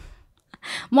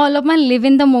 মই অলপমান লিভ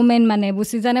ইন দ্য মুমেণ্ট, মানে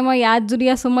বুজি জানে, মই ইয়াত যদি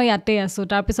আছোঁ মই ইয়াতে আছোঁ,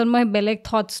 তাৰপিছত মই বেলেগ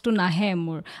থটছটো নাহে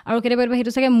মোৰ. আৰু কেতিয়াবা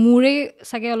সেইটো চাগে মোৰেই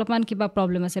চাগে অলপমান কিবা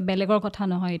প্ৰব্লেম আছে, বেলেগৰ কথা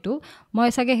নহয় এইটো. মই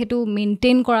চাগে সেইটো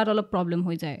মেইনটেইন কৰাত অলপ প্ৰব্লেম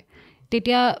হৈ যায়.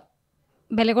 তেতিয়া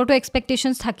বেলেগৰতো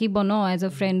এক্সপেক্টেশ্যনছ থাকিব ন এজ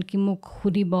এ ফ্ৰেণ্ড, কি মোক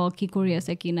সুধিব কি কৰি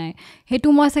আছে কি নাই, সেইটো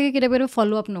মই চাগে কেতিয়াবা এইটো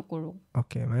ফ'ল' আপ নকৰোঁ.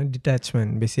 অ'কে, মানে ডিটেচমেণ্ট,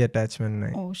 বেছি এটাচমেণ্ট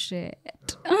নাই. অ' শ্বিট,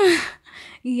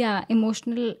 ইয়া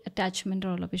ইম'চনেল এটাচমেণ্টৰ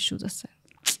অলপ ইছ্যুজ আছে.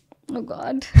 Oh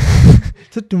God.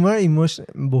 So তোমাৰ ইমোশ্যন,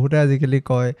 বহুতে আজিকালি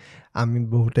কয়, আমি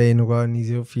বহুতে এনেকুৱা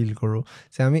নিজেও ফিল কৰোঁ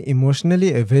যে আমি ইমোশ্যনেলি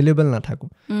এভেইলেবল নাথাকোঁ.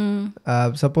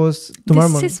 Suppose তোমাৰ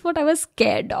This is what I was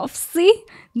scared of. See,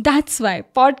 that's why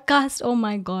podcast. Oh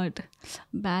my God,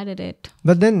 bad at it.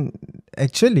 But then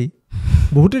actually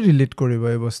বহুতে ৰিলেট কৰিব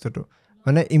এই বস্তুটো,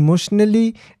 মানে ইমোশ্যনেলি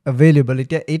এভেইলেবল.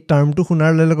 এতিয়া এই টাৰ্মটো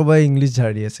শুনাৰ লগে ক'ব ইংলিছ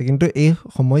ঝাৰি আছে, কিন্তু এই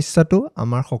সমস্যাটো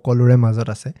আমাৰ সকলোৰে মাজত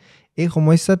আছে. এই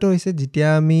সমস্যাটো হৈছে যেতিয়া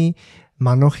আমি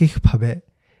মানসিকভাৱে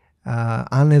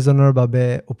আন এজনৰ বাবে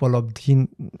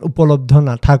উপলব্ধ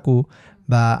নাথাকোঁ,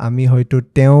 বা আমি হয়তো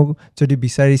তেওঁ যদি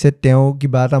বিচাৰিছে তেওঁ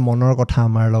কিবা এটা মনৰ কথা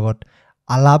আমাৰ লগত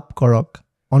আলাপ কৰক,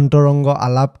 অন্তৰংগ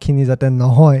আলাপখিনি যাতে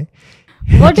নহয়.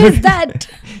 What is that?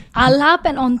 Alap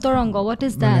and Antaranga, what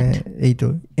is that? এইটো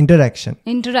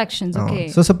interactions, okay.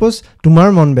 So suppose তোমাৰ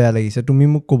মন বেয়া লাগিছে, তুমি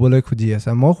মোক ক'বলৈ খুজি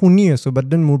আছা, মই শুনি আছোঁ, বাট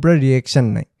দেন মোৰ পৰা ৰিয়েকশ্যন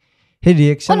নাই. সেই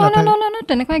ৰিয়েকশ্যন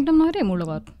তেনেকুৱা একদম নহয় দেই মোৰ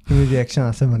লগত. তুমি ৰিয়েকশ্যন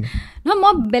আছে মানে? নহয়,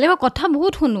 মই বেলেগৰ কথা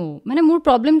বহুত শুনো, মানে মোৰ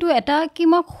প্ৰব্লেমটো এটা কি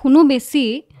মই শুনো বেছি,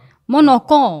 মই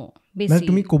নকওঁ বেছি.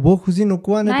 তুমি ক'ব খুজি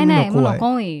নোকোৱা নে? নাই মই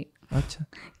নকওঁৱেই. আচ্ছা,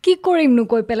 কি কৰিম নো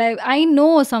কৈ পেলাই? আই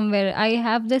ন' চামৱেৰ আই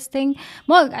হেভ দিছ থিং.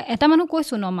 মই এটা মানুহ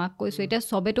কৈছোঁ ন, মাক কৈছোঁ, এতিয়া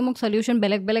চবেতো মোক চলিউশ্যন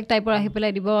বেলেগ টাইপৰ আহি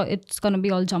পেলাই দিব, ইটছ গন B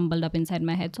all জাম্বলড up inside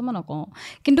my head, চ' মই নকওঁ.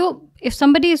 কিন্তু if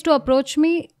চামবডি is two approach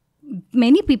me,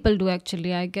 many people do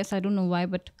actually, I guess, I don't know why,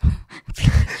 but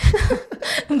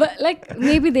like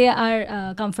maybe they are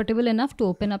comfortable enough to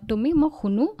open up to me. মই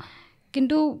শুনো,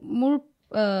 কিন্তু মোৰ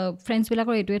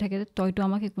ফ্ৰেণ্ডছবিলাকৰ এইটোৱে থাকে যে তইতো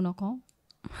আমাক একো নকওঁ.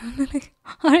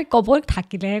 আৰে ক'ব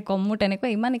থাকিলেহে ক'ম, মোৰ তেনেকুৱা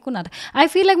ইমান একো নাথাকে. আই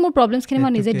ফিল লাইক মোৰ প্ৰব্লেমছখিনি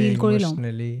মই নিজে ডিল কৰি লওঁ.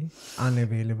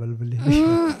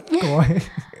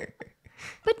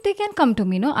 But they can come to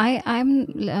me, no?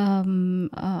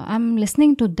 I'm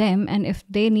listening to them, and if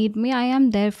they need me, I am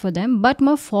there for them. But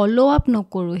my follow up no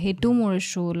koru. Hetu more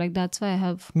show, like that's why I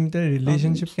have. The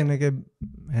relationship kenake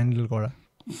handle kora.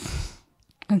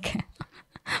 Okay.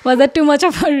 Was that too much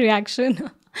of a reaction?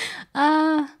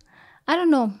 I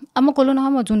don't know. I'm a kolo no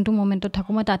hamo juntu momento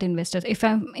thakuma tat invested. If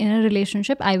I'm in a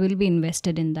relationship, I will be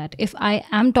invested in that. If I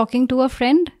am talking to a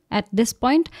friend at this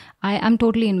point, I am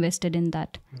totally invested in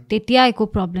that. Tetia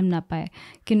eko problem na pae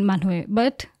kin manhue,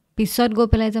 but pisot go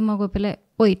pelai je mo go pelai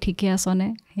oi thike asone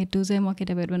hetu je mo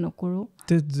kete bedwe nokoru.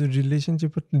 The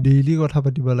relationship daily kotha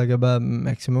patiba lage ba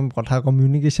maximum kotha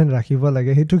communication rakhiba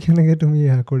lage hetu kenege tumi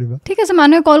ha koriba. Thik ase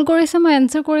manhue call korise মই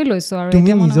answer kori loiso aru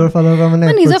tumi nijor falor pa mane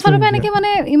nijor falor pa eneke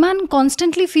mane iman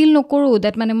constantly feel nokoru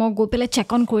that mane mo go pelai check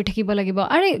on kori thakiba lagibo.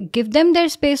 Are give them their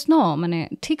space, no? Mane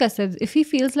thik ase, if he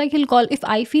feels like he'll call, if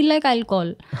I feel like I'll call.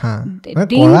 Ha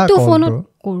ding to phone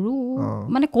কৰো,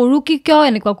 মানে কৰো কি কিয়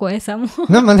এনেকুৱা কৈ আছা?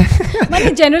 মানে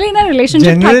generally in a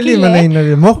relationship থাকিলে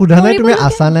মই সুধা নাই তুমি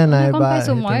আছা নে নাই বা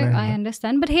I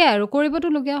understand but hey আৰু কৰিবতো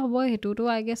লগিয়া হ'ব হেতুটো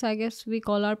I guess we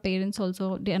call our parents also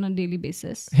on a daily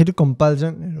basis হেতু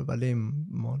compulsion ৰবালে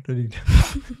motto the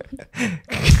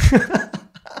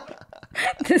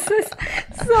This is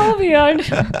so weird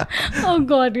oh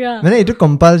god yeah মানে এটো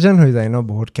compulsion হৈ যায় ন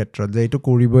বহুত ক্ষেত্ৰত যে এটো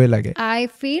কৰিবই লাগে I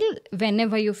feel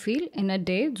whenever you feel in a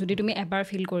day যদি তুমি এবাৰ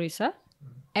ফিল কৰিছা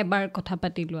এবাৰ কথা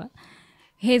পাতি লোৱা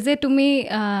হে যে তুমি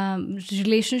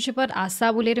ৰিলেশনশ্বিপত আছা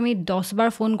বুলি তুমি 10 বাৰ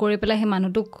ফোন কৰি পেলাই হে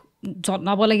মানুহটোক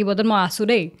জনাব লাগিব যে মই আছো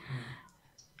দেই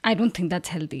I don't think that's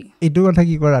healthy এটো কথা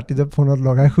কি কৰা ৰাতি যে ফোনত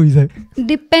লগাই শুই যায়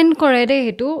ডিপেন্ড কৰে দে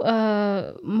হেতু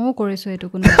মই কৰিছো এটো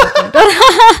কোন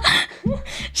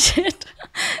shit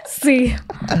see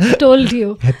told you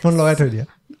headphone লগাই থৈ দিয়া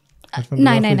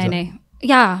নাই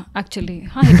yeah actually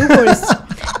ha hetu কৰিছো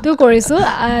তো কৰিছো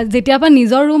যেতিয়া পা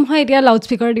নিজৰ ৰুম হয় এতিয়া লাউড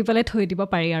স্পিকাৰ দি পেলাই থৈ দিব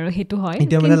পাৰি আৰু হেতু হয়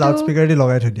এতিয়া মানে লাউড স্পিকাৰ দি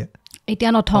লগাই থৈ দিয়া এতিয়া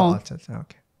নথওঁ আচ্ছা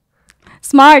ওকে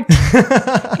স্মার্ট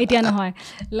এতিয়া নহয়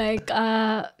লাইক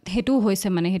হেতু হৈছে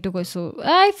মানে হেতু কৈছো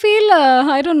I feel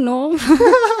I don't know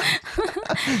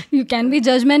you can be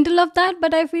judgmental of that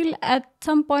but I feel at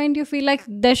some point you feel like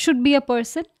there should be a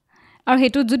person or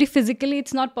hetu jodi physically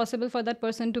it's not possible for that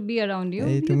person to be around you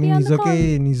তুমি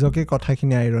নিজকে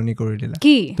কথাখিনি irony কৰি দিলা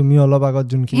তুমি অলপ আগত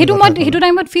যোনখিনি হেতু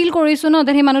টাইমত ফিল কৰিছো ন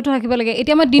দেহি মানুহটো থাকিব লাগে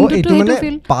এতিয়া মই দিনটো হেতু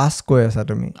ফিল পাস কৈ আছা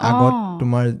তুমি আগত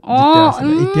তোমাৰ যেতিয়া আছিল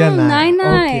এতিয়া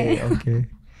নাই ওকে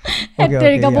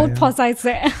তেৰিকা বহুত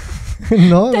ফসাইছে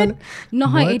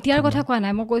নহয় মই এতিয়াৰ কথা কোৱা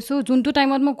নাই মই কৈছো যোনটো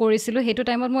টাইমত মই কৰিছিলো হেতু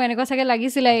টাইমত মই এনেকুৱা চাগে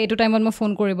লাগিছিল এটো টাইমত মই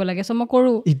ফোন কৰিব লাগে সো মই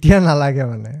কৰো এতিয়া নালাগে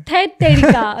মানে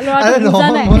তেৰিকা লৰাটো বুজা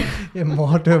নাই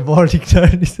মহটো বৰ দিগদাৰ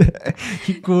দিছে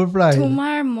কি কৰ প্ৰায়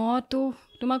তোমাৰ মটো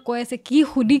তোমাক কৈ আছে কি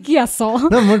হুদি কি আছো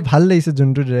না মোৰ ভাল লাগিছে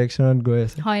যোনটো ডাইৰেকশনত গৈ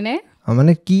আছে হয় নে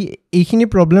মানে কি এইখিনি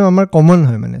প্ৰবলেম আমাৰ কমন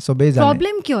হয় মানে সবেই জানে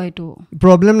প্ৰবলেম কিয় এটো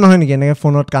প্ৰবলেম নহয় নেকি এনেকে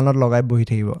ফোনত কানত লগাই বহি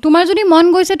থাকিব তোমাৰ যদি মন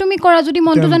গৈছে তুমি কৰা যদি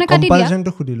মনটো জানে কাটি দিয়া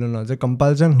কম্পালশনটো খুদিলো ন যে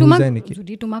কম্পালশন হৈ যায় নেকি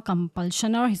যদি তোমাৰ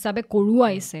কম্পালশনৰ হিচাপে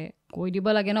কৰোৱাইছে কৈ দিব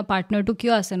লাগে ন পাৰ্টনাৰটো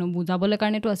কিয় আছে ন বুজাবলৈ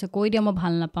কাৰণেটো আছে কৈ দিয়া মই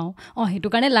ভাল নাপাও হেতু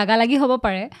কাৰণে লাগা লাগি হ'ব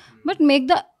পাৰে বাট মেক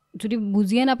দা যদি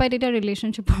বুজিয়ে নাপায় তেতিয়া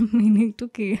ৰিলেশনশ্বিপৰ মিনিংটো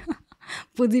কি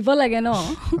বুজিব লাগে ন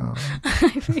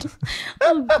I feel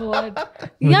oh god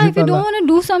yeah if you don't want to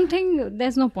do something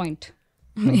there's no point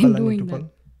in doing that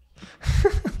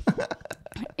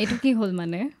এটো কি হল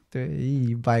মানে তে এই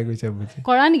বাই গৈছে বুজি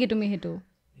কৰা নেকি তুমি হেতু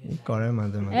কৰে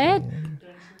মাজে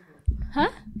হা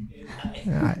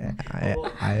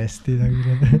IST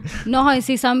লাগিলে নহয়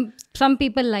see some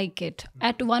people like it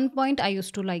at one point I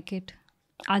used to like it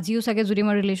আজিও সাগে যদি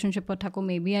মই ৰিলেশনশ্বিপত থাকো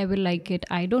maybe I will like it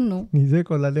I don't know নিজে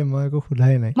কলালে মই একো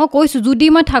খুদাই নাই মই কৈছো যদি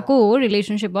মই থাকো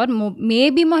ৰিলেশনশ্বিপত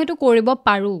মেবি মই হেতু কৰিব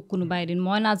পাৰো কোনোবা এদিন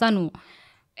মই নাজানো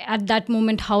at that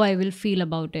moment how I will feel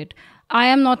about it I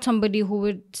am not somebody who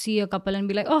would see a couple and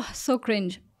be like oh so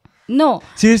cringe no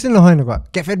seriously নহয় নকা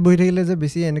কেফেত বহি থাকিলে যে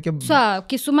বেছি এনেকে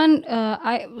কিছুমান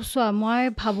মই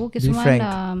ভাবো কিছুমান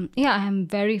yeah I am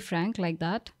very frank like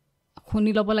that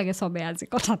শুনি লব লাগে সবে আজি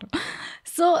কথাটো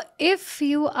so if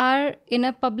you are in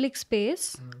a public space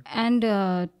and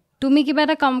তুমি কিবা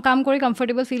এটা কাম কৰি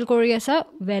কমফৰ্টেবল ফিল কৰি আছা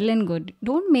well and good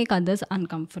don't make others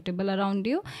uncomfortable around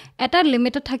you এটা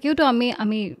লিমিটত থাকিও তো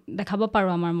আমি দেখাব পাৰো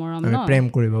আমাৰ মৰম ন প্ৰেম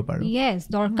কৰিব পাৰো yes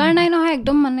দৰকাৰ নাই নহয়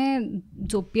একদম মানে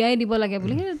জপিয়াই দিব লাগে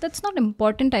বুলি that's not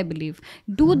important I believe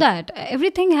do that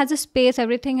everything has a space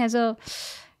everything has a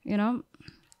you know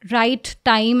right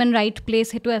time and right place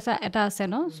hetu asa eta ase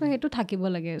no so hetu thakibo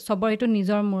lage sobor etu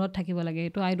nijor murot thakibo lage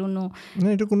etu I don't know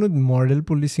na etu kono moral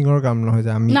policing or kam no hoy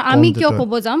je ami kyo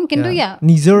kobo jam kintu ya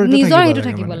nijor etu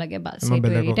thakibo lage bas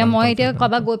etu eta moi eta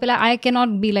koba goi pela I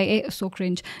cannot be like so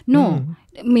cringe no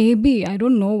maybe I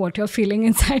don't know what you're feeling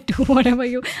inside to whatever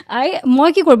you moi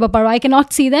ki korba paro I cannot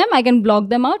see them I can block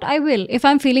them out I will if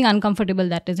I'm feeling uncomfortable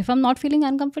that is if I'm not feeling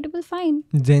uncomfortable fine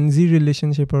GenZ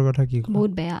relationship or kotha ki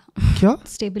bahut beya kya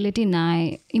stability nai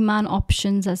iman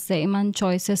options ase iman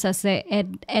choices ase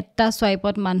eta swipe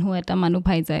ot manhu eta manu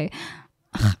bhai jay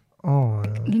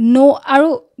no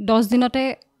aru 10 dinote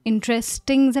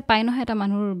interesting je pai no eta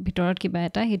manur bhitorot kiba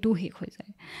eta hetu hek hoy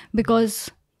jay because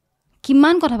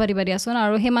কিমান কথা পাতিবা দিয়াছোন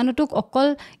আৰু হে মানুহটোক অকল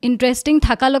interesting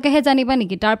থাকা লকেহে জানিবা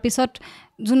নেকি তাৰ পিছত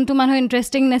যোনটো মানুহ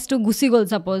ইন্টাৰেষ্টিংনেছটো গুচি গল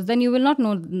suppose then U will not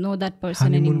know that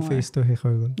person anymore honeymoon phase to he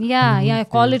hoy gol yeah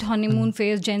call it honeymoon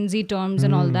phase GenZ terms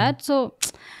and all that so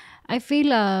I feel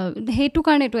hetu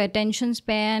karne to attention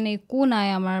span ekku nai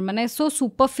amar mane so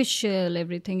superficial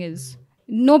everything is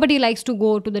nobody likes to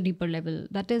go to the deeper level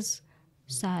that is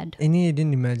sad any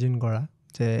didn't imagine kora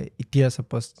যে ইতিয়া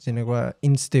suppose যেনেকুৱা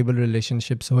ইনষ্টেবল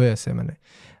ৰিলেশনশ্বিপছ হৈ আছে মানে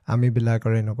আমি বিলা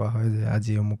কৰে এনেকুৱা হয় যে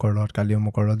আজি অমুকৰ লগত কালি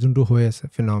অমুকৰ লগত যোনটো হৈ আছে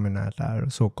ফিনমিনা এটা আৰু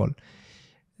so call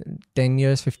 10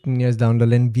 years 15 years down the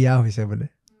line বিয়া হৈছে বোলে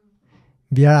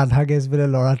বিয়াৰ আধা কেছ বোলে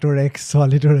ল'ৰাটোৰ এক্স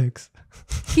ছোৱালীটোৰ এক্স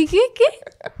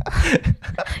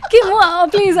কি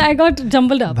প্লিজ আই গট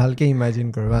জাম্বলড আপ ভালকে ইমাজিন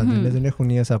কৰিবা যোনে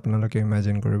শুনি আছে আপোনালোকে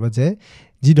ইমাজিন কৰিব যে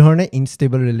যি ধৰণে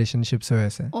ইনষ্টেবল ৰিলেশ্যনশ্বিপছ হৈ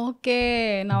আছে ওকে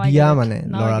বিয়া মানে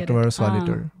ল'ৰাটোৰ আৰু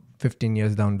ছোৱালীটোৰ 15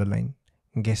 years down the line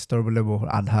গেষ্টৰ বোলে বহুত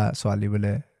আধা ছোৱালী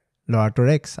বোলে ল'ৰাটোৰ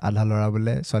এক্স আধা ল'ৰা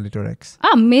বোলে ছোৱালীটোৰ x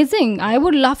amazing I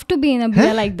would love to be in a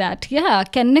beer like that yeah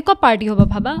কেনেকুৱা পাৰ্টি হ'ব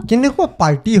ভাবা কেনেকুৱা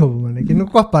পাৰ্টি হ'ব মানে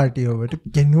কেনেকুৱা পাৰ্টি হ'ব এটো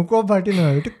কেনেকুৱা পাৰ্টি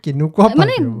নহয় এটো কেনেকুৱা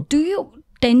পাৰ্টি হ'ব do you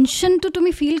tension to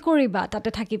তুমি ফিল কৰিবা তাতে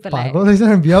থাকি পেলাই পাগল হৈছে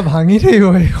বিয়া ভাঙি থাকিব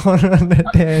এইখন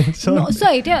টেনচন so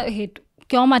এটা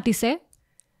কিয় মাতিছে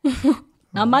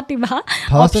নামাতিবা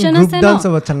অপচন আছে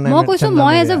ন মই কৈছো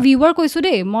মই এজ এ ভিউৱাৰ কৈছো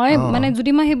দেই মই মানে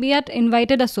যদি মই বিয়াত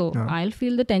ইনভাইটেড আছো আই উইল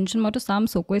ফিল দ্য টেনচন মই তো সাম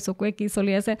চকুৱে কি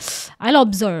চলি আছে আই উইল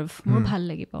অবজাৰ্ভ মোৰ ভাল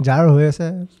লাগিব যাৰ হৈ আছে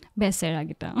বেচেৰা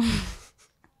গিটা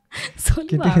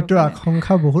কিন্তু হেতু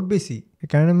আকাংক্ষা বহুত বেছি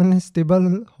সেইকাৰণে মানে ষ্টেবল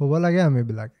হ'ব লাগে আমি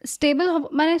বিলাক ষ্টেবল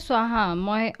মানে হা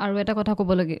মই আৰু এটা কথা ক'ব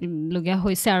লগীয়া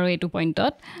হৈছে আৰু এইটো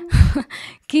পইণ্টত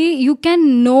কি ইউ কেন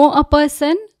নো আ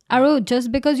পাৰ্চন আৰু just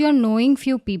because U R knowing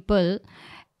few পিপল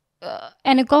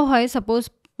এনেকুৱাও হয় ছাপ'জ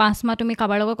 5 মাহ তুমি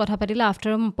কাৰোবাৰ লগত কথা পাতিলা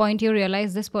after point U realise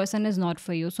this person is not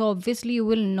for you so' obviously U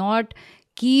will not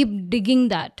keep digging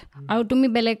that আৰু তুমি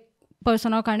বেলেগ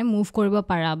পাৰ্চনৰ কাৰণে মুভ কৰিব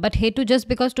পাৰা বাট সেইটো জাষ্ট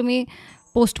বিকজ তুমি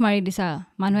পোষ্ট মাৰি দিছা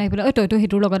মানুহে আহি পেলাই তইতো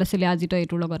সেইটোৰ লগত আছিলি আজি তই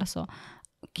এইটোৰ লগত আছ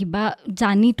কিবা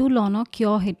জানিতো ল ন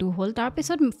কিয় সেইটো হ'ল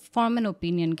তাৰপিছত ফৰ্ম এন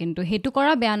অপিনিয়ন কিন্তু সেইটো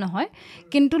কৰা বেয়া নহয়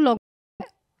কিন্তু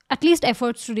এটলিষ্ট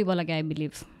এফৰ্টছটো দিব লাগে আই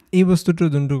বিলিভ এই বস্তুটো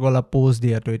যোনটো ক'লা পোষ্ট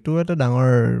দিয়াটো এইটো এটা ডাঙৰ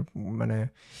মানে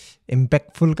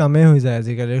ইম্পেক্টফুল কামেই হৈ যায়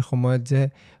আজিকালিৰ সময়ত যে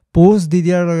পোষ্ট দি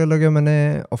দিয়াৰ লগে লগে মানে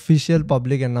অফিচিয়েল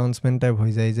পাব্লিক এনাউন্সমেণ্ট টাইপ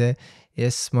হৈ যায় যে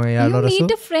য়েছ মই ইয়াৰ লগত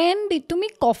আছোঁ ফ্ৰেণ্ড তুমি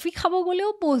কফি খাব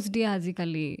গ'লেও পোষ্ট দিয়া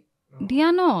আজিকালি দিয়া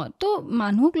ন তো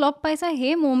মানুহক লগ পাইছা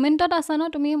সেই মোমেণ্টত আছা ন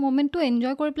তুমি মোমেণ্টটো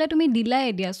এনজয় কৰি পেলাই তুমি দিলাই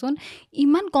দিয়াচোন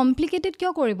ইমান কমপ্লিকেটেড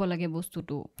কিয় কৰিব লাগে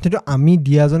বস্তুটো সেইটো আমি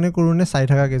দিয়াজনে কৰোঁ নে চাই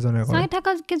থকা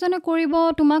কেইজনে কৰিব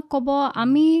তোমাক ক'ব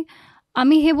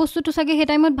আমি সেই বস্তুটো চাগে সেই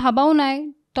টাইমত ভাবাও নাই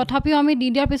তথাপিও আমি দি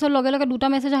দিয়াৰ পিছত লগে লগে দুটা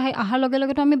মেছেজ অহাৰ লগে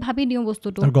লগেতো আমি ভাবি দিওঁ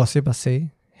বস্তুটো গছিপ আছেই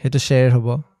সেইটো শ্বেয়াৰ হ'ব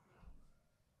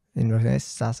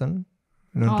চাচোন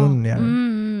নতুন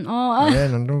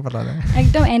নতুন পতালে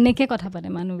একদম এনেকে কথা পাতে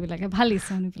মানুহবিলাকে ভাল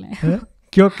ইচ্ছা শুনি পেলাই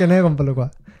কিয় কেনেকৈ গম পালোঁ কোৱা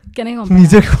কেনেকৈ গম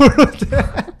নিজে কৰোঁতে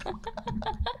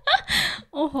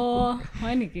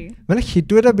হয় নেকি মানে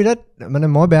সেইটো এটা বিৰাট মানে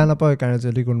মই বেয়া নাপাওঁ সেইকাৰণে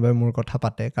যদি কোনোবাই মোৰ কথা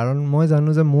পাতে কাৰণ মই জানো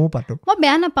যে ময়ো পাতো মই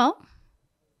বেয়া নাপাওঁ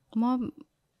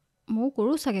মই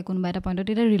কৰোঁ চাগে কোনোবা এটা পইণ্টত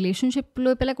এতিয়া ৰিলেশ্যনশ্বিপ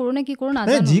লৈ পেলাই কৰোঁ নে কি কৰোঁ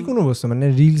নাজানো যিকোনো বস্তু মানে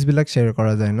ৰিলছবিলাক শ্বেয়াৰ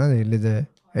কৰা যায় ন ৰিলে যে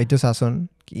এইটো চাচোন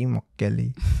কি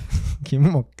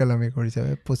মক্কেল আমি কৰিছে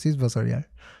 25 বছৰীয়াৰ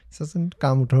চাচোন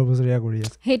কাম 18 বছৰীয়া কৰি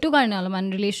আছে সেইটো কাৰণে অলপমান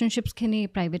ৰিলেশ্যনশ্বিপছখিনি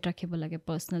প্ৰাইভেট ৰাখিব লাগে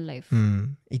পাৰ্চনেল লাইফ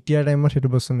এতিয়াৰ টাইমত সেইটো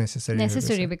বস্তু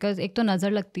নেচেচাৰী বিকজ এক তো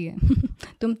নজৰ লাগতি है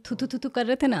तुम থুথু कर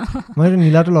रहे थे ना মই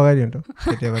নীলাটো লগাই দিওঁ তো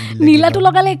কেতিয়াবা নীলাটো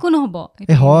লগালে একো নহব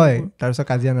হয় তাৰপিছত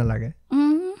কাজিয়া নালাগে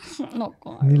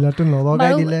নীলাটো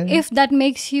নলগাই দিলে if that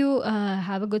makes you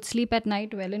have a good sleep at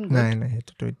night well and good নাই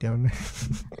হেতুটো এতিয়াও নাই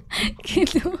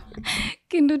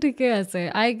কিন্তু ঠিকে আছে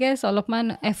আই গেছ অলপমান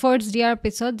এফৰ্টছ দিয়াৰ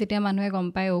পিছত যেতিয়া মানুহে গম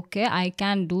পায় okay I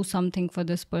can do something for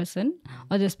this person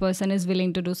or this person is willing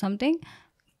to do something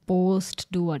post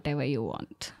do what ever U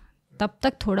want তব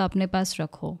তক থোড়া अपने पास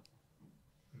रखो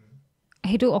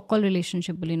সেইটো অকল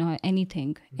ৰিলেশ্যনশ্বিপ বুলি নহয় anything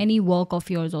any work of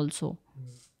yours also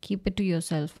keep it to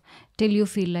yourself till you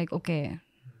feel like okay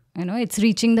you know it's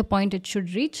reaching the point it should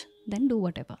reach then do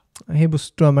whatever hey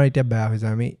বস্তু আমাৰ এতিয়া বেয়া হৈ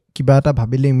যায় আমি কিবা এটা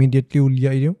ভাবিলে ইমিডিয়েটলি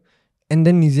উলিয়াই দিওঁ এণ্ড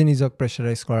দেন নিজে নিজক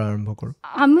প্ৰেছাৰাইজ কৰা আৰম্ভ কৰোঁ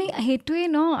আমি সেইটোৱে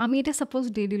ন আমি এতিয়া ছাপ'জ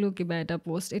দি দিলোঁ কিবা এটা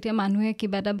পোষ্ট এতিয়া মানুহে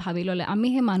কিবা এটা ভাবি ল'লে আমি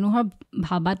সেই মানুহৰ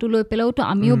ভাবাটো লৈ পেলাইওতো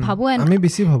আমিও ভাবোঁ আমি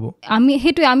বেছি ভাবোঁ আমি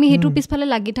সেইটোৰ পিছফালে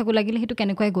লাগি থাকোঁ লাগিলে সেইটো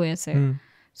কেনেকুৱাই গৈ আছে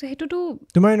চ' সেইটোতো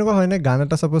তোমাৰ এনেকুৱা হয়নে গান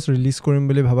এটা ছাপ'জ ৰিলিজ কৰিম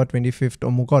বুলি ভাবা 25th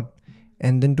অমুকত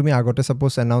এণ্ড দেন তুমি আগতে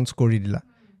ছাপ'জ এনাউন্স কৰি দিলা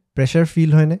প্ৰেছাৰ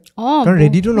ফিল হয়নে কাৰণ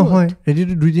ৰেডিটো নহয়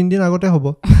ৰেডিটো 2-3 দিন আগতে হ'ব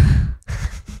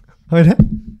হয়নে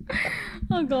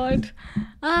গড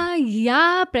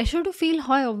প্ৰেছাৰটো ফিল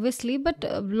হয় অবভিয়াছলি বাট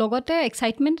লগতে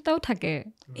এক্সাইটমেণ্ট এটাও থাকে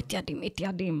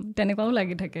এতিয়া দিম তেনেকুৱাও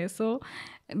লাগি থাকে চ'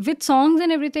 with songs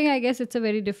and everything I guess it's a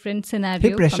very different scenario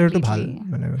hey pressure to bhal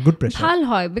mane good pressure bhal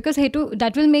hoy because hetu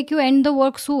that will make you end the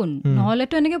work soon নহলে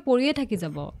তো এনেকে পৰিয়ে থাকি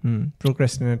যাব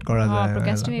procrastinate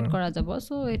কৰা যাব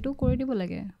so এটো কৰি দিব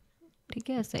লাগে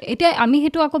ঠিকে আছে এতিয়া আমি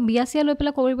হেতু আকৌ বিয়াছিয়া লৈ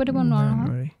পেলা কৰিব দিব নোৱাৰো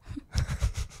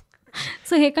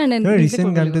so he কাৰণে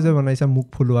ৰিসেন্ট গানটো যে বনাইছা মুখ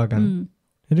ফুলোৱা গান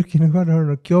এটো কিনেকুৱা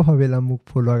ধৰণৰ কিয় ভাবিলা মুখ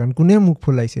ফুলোৱা গান কোনে মুখ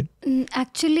ফুলাইছিল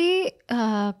একচুয়ালি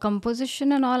কম্পোজিশন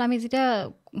এন্ড অল আমি যেতিয়া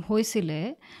হৈছিলে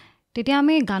তেতিয়া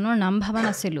আমি গানৰ নাম ভাবা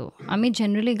নাছিলোঁ আমি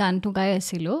জেনেৰেলি গানটো গাই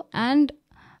আছিলোঁ and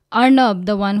Arnab,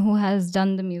 the one who has done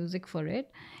the music for it,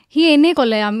 he ene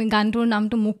kole ami gantur naam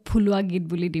to mukh phulua git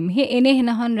buli dim. He ene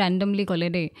hinahon randomly kole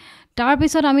de. Tar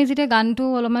pisot ami jite gantu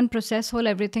oloman process hol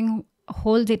everything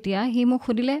hol jetia he muk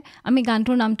khudile ami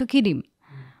gantur naam to ki dim.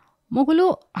 Mo kolo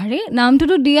are naam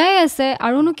to diyai ase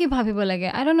aru no ki bhabibo lage.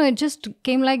 I don't know, it just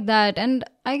came like that and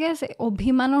I guess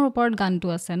obhimanor upor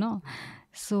gantu ase no.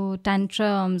 So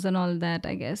tantrums and all that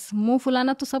I guess. Mo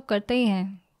fulana to sab karte hi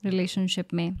hain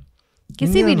relationship mein.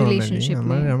 किसी भी relationship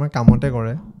में আমাৰ কামতে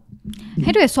কৰে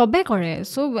হেতুৱে সবে কৰে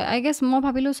so I guess মই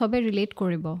ভাবিলো সবে ৰিলেট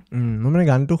কৰিব মই মানে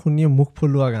গানটো শুনিয়ে মুখ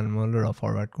ফুলোৱা গান মই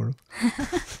ফৰৱাৰ্ড কৰো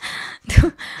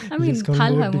আমি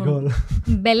ভাল হয় মোৰ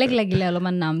বেলেগ লাগিলে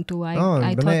অলপমান নামটো আই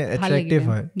থট ভাল লাগিলে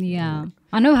ইয়া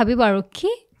মানুহ ভাবিব আৰু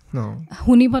কি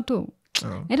শুনিবতো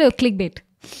এটা click bait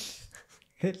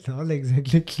Not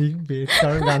exactly clickbait.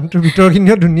 কাৰণ গানটোৰ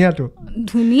ভিতৰখিনিও ধুনীয়াটো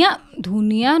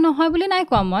ধুনীয়া নহয় বুলি নাই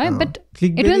কোৱা মই but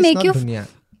it will make you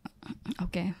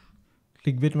okay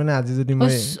clickbait মানে আজি যদি মই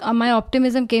my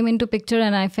optimism came into picture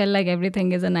and I felt like everything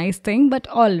is a nice thing but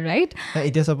all right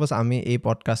এতিয়া suppose আমি এই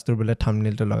পডকাষ্টৰ বলে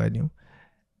থাম্বনেইলটো লগাই দিওঁ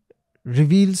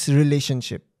reveals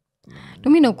relationship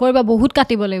তুমি নকৰিবা বহুত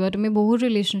কাটিব লাগিব তুমি বহুত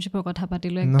ৰিলেশনশিপৰ কথা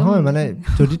পাতিলো একদম নহয় মানে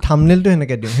যদি থাম্বনেইলটো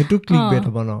হেনেকে দিওঁ হেতু ক্লিকবেট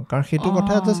হ'ব ন কাৰণ হেতু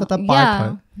কথা জাস্ট এটা পাৰ্ট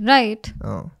হয় ৰাইট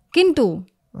কিন্তু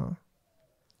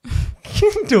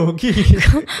কি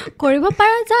কৰিব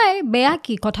পৰা যায় বেয়া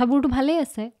কি কথাবোৰটো ভালেই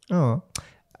আছে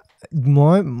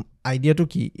মই আইডিয়াটো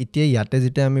কি এতিয়া ইয়াতে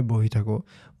যেতিয়া আমি বহি থাকো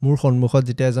মোৰ সন্মুখত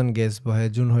যেতিয়া এজন গেষ্ট বহে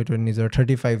যোন হয়তো নিজৰ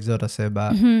 35 জত আছে বা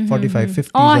 45 50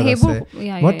 জত আছে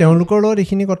মই তেওঁলোকৰ লগত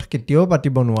এইখিনি কথা কেতিয়াও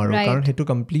পাতিব নোৱাৰো কাৰণ হেতু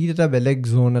কমপ্লিট এটা বেলেগ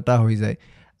জোন এটা হৈ যায়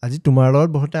আজি তোমাৰ লগত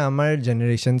বহুতে আমাৰ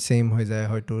জেনাৰেশ্যন সেম হৈ যায়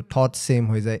হয়তো থট সেম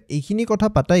হৈ যায় এইখিনি কথা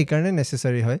পাতা এই কাৰণে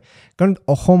নেসেসাৰি হয় কাৰণ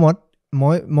অসমত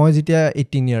মই যেতিয়া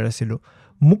 18 ইয়াৰ আছিলো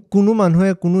মুক কোনো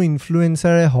মানুহে কোনো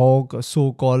ইনফ্লুয়েন্সাৰে হওক সো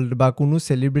কল্ড বা কোনো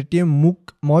সেলিব্ৰিটিয়ে মুক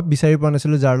মই বিচাৰি পোৱা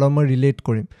নাছিলো যাৰ লগত মই ৰিলেট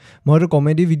কৰিম মইতো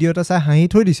কমেডি ভিডিঅ' এটা চাই হাঁহি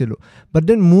থৈ দিছিলো বাট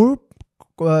দেন মোৰ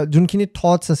যোনখিনি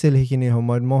থটছ আছিল সেইখিনি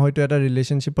সময়ত মই হয়তো এটা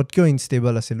ৰিলেশ্যনশ্বিপত কিয়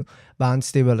ইনষ্টেবল আছিলো বা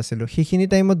আনষ্টেবল আছিলো সেইখিনি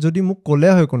টাইমত যদি মোক ক'লে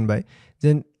হয় কোনোবাই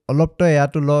যে অলপ তো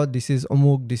এয়াটো ল দিছ ইজ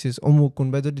অমুক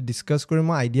কোনোবাই যদি ডিছকাছ কৰি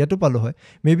মই আইডিয়াটো পালো হয়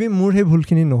মেবি মোৰ সেই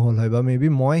ভুলখিনি নহ'ল হয় বা মেবি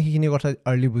মই সেইখিনি কথা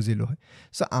আৰ্লি বুজিলো হয়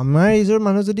চ' আমাৰ এইযোৰ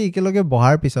মানুহ যদি একেলগে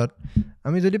বহাৰ পিছত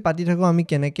আমি যদি পাতি থাকোঁ আমি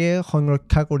কেনেকৈ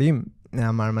সংৰক্ষা কৰিম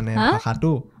আমাৰ মানে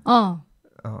ভাষাটো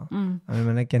আমি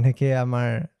মানে কেনেকৈ আমাৰ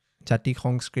জাতি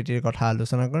সংস্কৃতিৰ কথা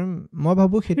আলোচনা কৰিম মই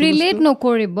ভাবো সেইটো ৰিলেট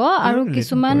নকৰিব আৰু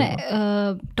কিছুমান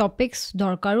টপিকস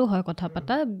দৰকাৰো হয় কথা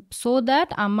পাতা সো দ্যাট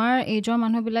আমাৰ এজৰ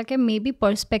মানুহবিলাকে মেবি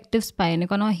পাৰ্সপেক্টিভস পায়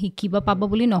এনেকুৱা নহয় শিকিব পাব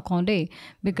বুলি নকওঁ দেই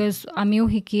বিকজ আমিও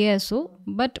শিকিয়ে আছো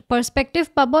বাট পাৰ্সপেক্টিভ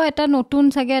পাব এটা নতুন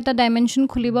চাগে এটা ডাইমেনশ্যন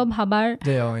খুলিব ভাবাৰ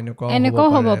এনেকুৱা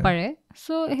হ'ব পাৰে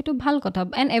সো সেইটো ভাল কথা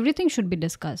and everything should be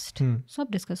discussed সব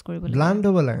ডিছকাছ কৰিব লাগে ব্লাণ্ড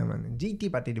হ'ব লাগে মানে জিটি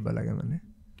পাতি দিব লাগে মানে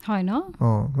হয় ন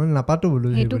মই নাপাতো বলো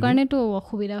সেইটো কাৰণেতো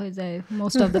অসুবিধা হৈ যায়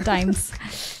most of the times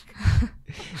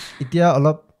এতিয়া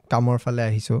অলপ কামৰ ফালে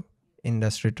আহিছো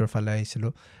ইণ্ডাষ্ট্ৰিটোৰ ফালে আহিছিলো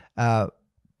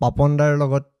পাপনদাৰ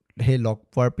লগত সেই লগ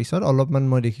পোৱাৰ পিছত অলপমান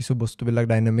মই দেখিছো বস্তুবিলাক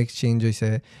ডাইনামিক্স চেঞ্জ হৈছে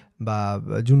বা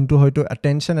যোনটো হয়তো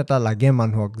এটেনশ্যন এটা লাগে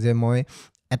মানুহক যে মই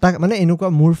এটা মানে এনেকুৱা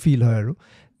মোৰ ফিল হয় আৰু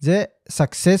যে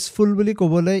সাকসেসফুল বুলি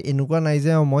ক'বলৈ এনেকুৱা নাই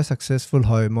যে মই সাকসেসফুল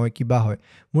হয় মই কিবা হয়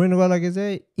মোৰ এনেকুৱা লাগে যে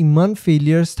ইমান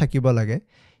ফেইলিয়াৰ্স থাকিব লাগে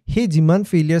সেই যিমান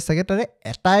ফেইলিয়াৰ্স থাকে তাৰে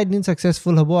এটা এদিন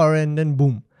সাকসেসফুল হ'ব আৰু and then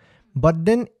broom but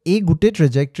then এই গোটেই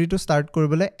ট্ৰেজেক্টৰীটো ষ্টাৰ্ট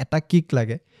কৰিবলৈ এটা কিক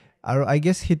লাগে আৰু আই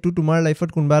গেছ সেইটো তোমাৰ লাইফত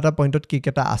কোনোবা এটা পইণ্টত কিক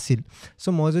এটা আছিল চ'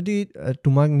 মই যদি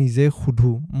তোমাক নিজে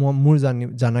সুধোঁ মোৰ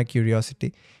জানা কিউৰিয়চিটি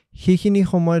সেইখিনি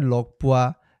সময়ত লগ পোৱা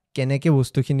কেনেকৈ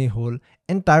বস্তুখিনি হ'ল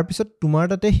এণ্ড তাৰপিছত তোমাৰ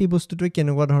তাতে সেই বস্তুটোৱে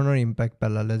কেনেকুৱা ধৰণৰ ইম্পেক্ট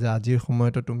পেলালে যে আজিৰ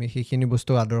সময়তো তুমি সেইখিনি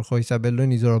বস্তু আদৰ্শ হিচাপে লৈ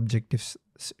নিজৰ অবজেক্টিভ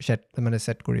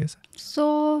ছেট কৰি আছা চ'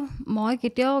 মই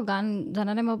কেতিয়াও গান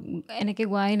জানানে মই এনেকৈ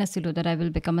গোৱাই নাছিলোঁ that I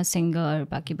will become a singer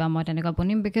বা কিবা মই তেনেকুৱা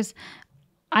বনিম because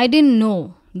I didn't no'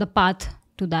 the path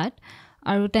to that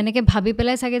আৰু তেনেকৈ ভাবি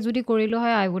পেলাই চাগে যদি কৰিলোঁ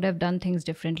হয় আই would have done things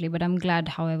differently but I am Glade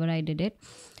how ever I did it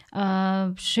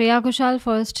Shreya Ghoshal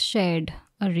first shared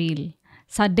আ reel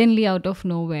suddenly out of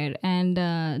nowhere and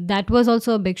that was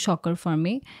also a big shocker for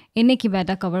me ene kiba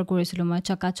eta cover korisilo ma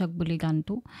chaka chak buli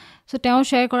gantu so teo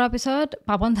share kora pisot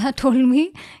Papon da told me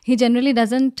he generally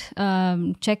doesn't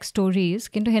check stories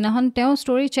kintu henahon teo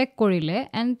story check korile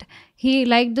and he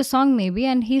liked the song maybe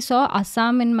and he saw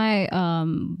Assam in my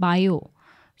bio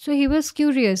so he was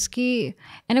curious ki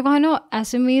ene kohano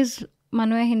Assamese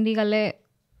manue hindi gale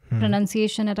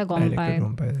pronunciation eta gom pai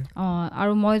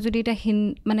aru moi jodi eta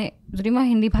mane jodi moi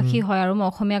hindi bhakhi hoy aru moi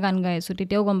okhomia gan gai asu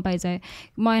titeo gom pai jay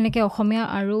moi eneke okhomia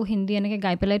aru hindi eneke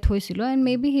gai pelai thoisilo and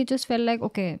maybe he just felt like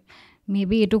okay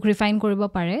maybe it took refine koribo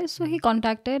pare so he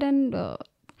contacted and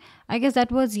I guess that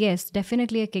was yes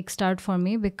definitely a kickstart for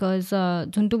me because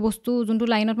juntu bostu juntu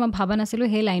line ot ma bhaba nasilo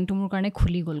he line tu mur karone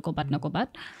khuli gol kobat na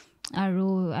kobat aru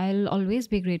I'll always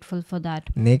be grateful for that.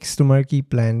 Next tomar ki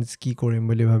plans ki korim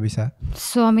boli bhabisa?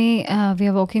 So we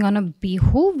are working on a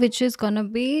bihu which is gonna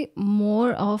be more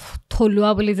of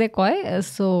tholua boli je koy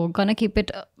so gonna keep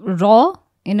it raw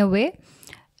in a way.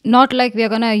 Not like we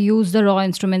are gonna use the raw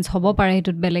instruments hobo pare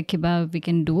hitut belek kiba we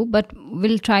can do but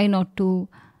we'll try not to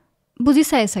buji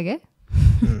sai sage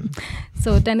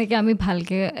so teneke ami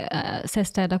bhalke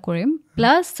chesta eta korim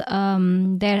plus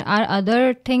there are other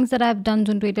things that I've done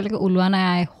juntu eta like ulwana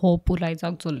I hope ulai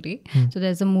jak joldi so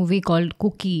there's a movie called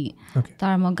Cookie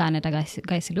tar mo gan eta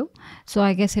gaisilu so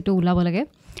I guess etu ulabo lage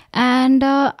and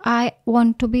I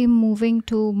want to be moving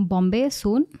to Bombay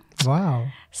soon. Wow.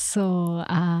 So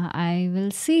I will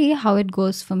see how it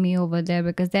goes for me over there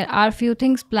because there are few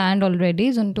things planned already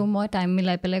juntu moi time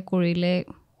milai pelai korile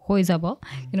hoi jabo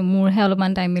more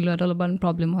helpman time milo alban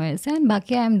problem hoy ase and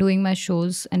baki I am doing my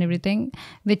shows and everything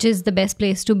which is the best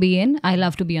place to be in. I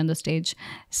love to be on the stage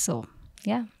so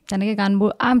yeah tanike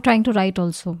ganbur I'm trying to write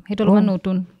also heto alban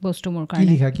notun bostu mor karone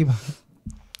ki likha ki bhasha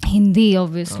Hindi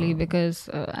obviously because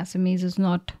Assamese is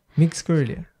not mix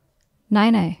korile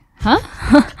nai huh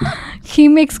he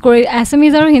mix kori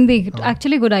Assamese aru Hindi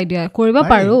actually good idea koriba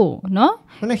paru no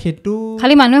mane hetu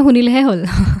khali manwe hunile he hol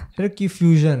hetu ki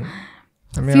fusion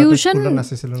fusion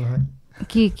nasisilo নহয়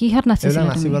কি হাত নাচিছিল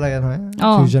নাচিব লাগে নহয়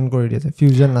fusion কৰি দিছে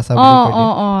fusion নাচা বুলি কৈ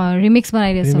দিয়ে ৰিমিক্স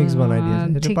বনাই দিছে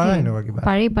সেইটো পাৰা এনেকুৱা কিবা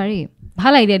পাৰি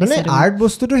ভাল আইডিয়া দিছে মানে আৰ্ট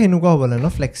বস্তুটো হেনুকা হ'ব লাগে ন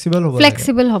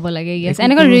ফ্লেক্সিবল হ'ব লাগে ইয়েস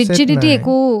এনেকা ৰিজিডিটি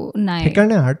একো নাই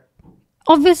সেইকাৰণে আৰ্ট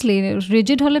obviously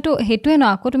rigid হলে তো হেতুৱে না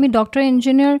আকো তুমি doctor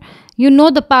engineer you know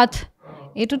the path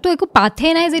এটো তো একো পাথে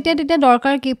নাই যেতিয়া তেতিয়া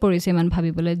দৰকাৰ কি পৰিছে মান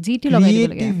ভাবিবলে জিটি লগাই দিব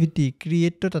লাগে ক্ৰিয়েটিভিটি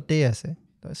ক্ৰিয়েট তো তাতে আছে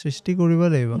সৃষ্টি কৰিব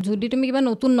লাগিব যদি তুমি কিবা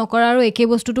নতুন নকৰা আৰু একে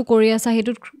বস্তুটো কৰি আছা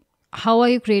হেতু how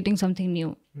are you creating something new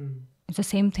it's the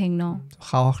same thing no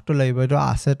সাহসটো লাগিব এটো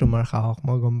আছে তোমাৰ সাহস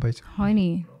মই গম পাইছো হয় নি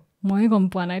মই গম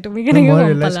পোৱা নাই তুমি কেনেকৈ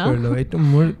গম পালা এইটো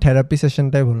মোৰ থেৰাপি সেশন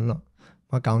টাইপ হ'ল ন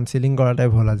মই কাউন্সেলিং কৰা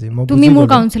টাইপ হ'ল আজি মই তুমি মোৰ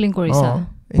কাউন্সেলিং কৰিছা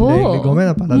গমে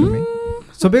নাপালা তুমি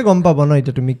সবে গম পাব ন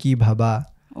এটা তুমি কি ভাবা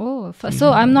so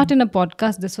I'm not in a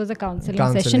podcast this was a counseling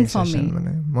session for me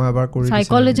মই এবাৰ কৰি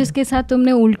psychologist के साथ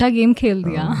तुमने उल्टा गेम खेल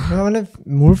दिया মানে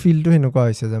মোৰ ফিলটো হেনেকুৱা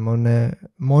হৈছে যে মানে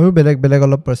ময়ো বেলেগ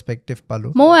অলপ পাৰ্সপেক্টিভ পালো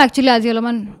মই actually আজি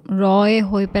অলপমান ৰয়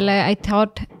হৈ পেলাই I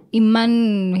thought ইমান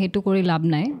হেতু কৰি লাভ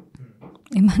নাই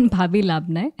ইমান ভাবি লাভ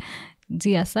নাই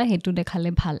জি আছা হেতু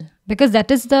দেখালে ভাল because that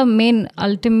is the main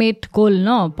ultimate goal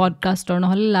no podcaster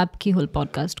নহলে লাভ কি হল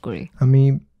podcast কৰি আমি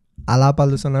আলাপ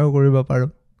আলোচনাও কৰিব পাৰো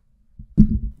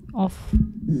of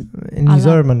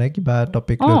নিজৰ মানে কিবা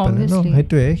টপিক লৈ পেলাই ন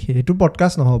হেতু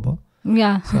পডকাষ্ট নহব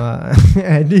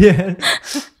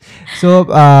so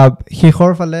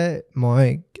শেষৰ ফালে মই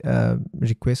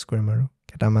ৰিকুৱেষ্ট কৰিম আৰু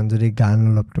কেটামান যদি গান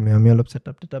অলপ তুমি আমি অলপ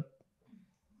সেটআপ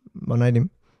বনাই দিম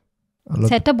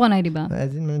সেটআপ বনাই দিবা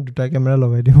আজি মানে দুটা কেমেৰা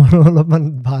লগাই দিম আৰু অলপমান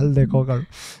ভাল দেখক আৰু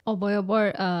অবয়বৰ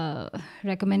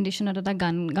ৰেকমেন্ডেশন এটা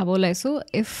গান গাব লাইছো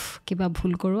ইফ কিবা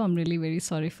ভুল কৰো আই এম ৰিয়েলি ভেৰি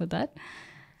সৰি ফৰ দ্যাট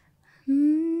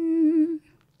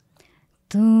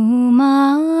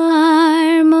তোমাৰ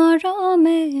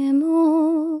মৰমে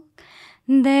মোক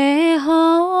দেহ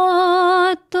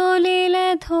তুলিলে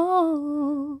ধো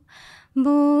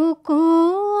বুকু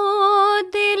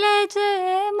দিলে যে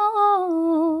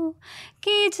মোক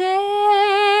কি যে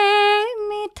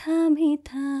মিঠা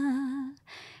মিঠা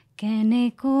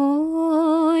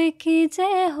কেনেকৈ কি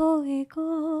যে হৈ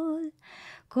গ'ল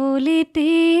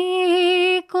কলিটি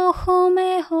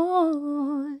কুসুমে হ'ল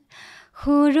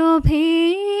সুৰভি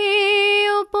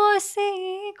উপচি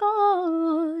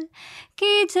গ'ল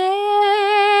কি যে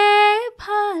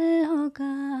ভাল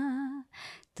লগা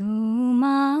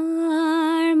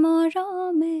তোমাৰ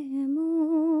মৰমে মোক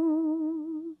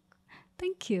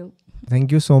Thank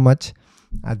you so much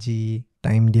আজি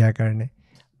টাইম দিয়াৰ কাৰণে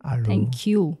আৰু thank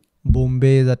you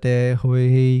বোম্বে যাতে হৈ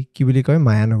কি বুলি কয়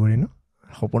মায়ানগৰী ন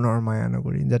সপনৰ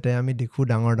মায়ানগৰী যাতে আমি দেখো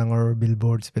ডাঙৰ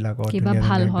বিলবোৰ্ডছ বিলাকত কিবা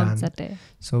ভাল হক যাতে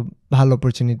সো ভাল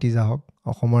অপৰচুনিটিজ আহক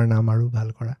অসমৰ নাম আৰু ভাল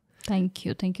কৰা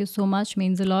Thank you so much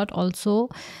means a lot also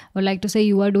I would like to say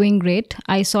you are doing great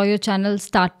I saw your channel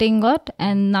starting out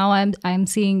and now I'm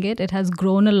seeing it has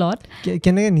grown a lot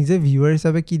কেনে নিজে viewer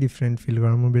হিচাপে কি different feel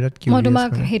কৰা মোৰ বিৰাট curious মই তোমাক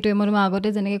হেতু মই আগতে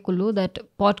জেনেকে কলো that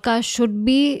podcast should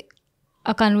be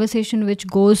a conversation which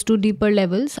goes to deeper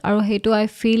levels aru hetu I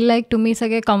feel like tumi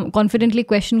sage confidently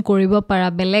question koribo para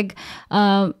beleg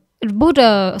বহুত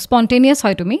spontaneous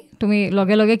হয় তুমি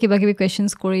লগে লগে কিবা কিবি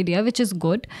questions কৰি দিয়া which is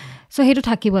good so হেতু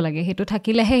থাকিব লাগে হেতু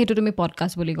থাকিলেহে হেতু তুমি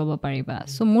podcast বুলি ক'ব পাৰিবা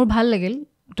so মোৰ ভাল লাগিল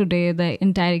today the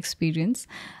entire experience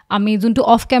আমি যোনটো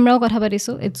off camera কথা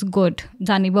পাতিছো it's good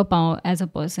জানিব পাও as a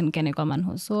person কেনেকুৱা মানুহ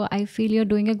so I feel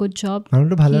you're doing a good job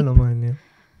মানুহটো ভালে নমনে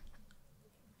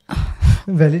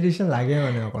validation লাগে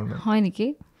মানে অকলমান হয় নেকি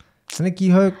মানে কি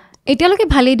হয় এতিয়ালৈকে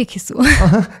ভালেই দেখিছো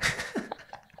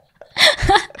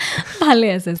ভালে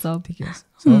আছে সব ঠিক আছে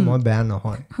সো মই বেয়া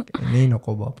নহয় নেই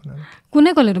নকব আপোনাক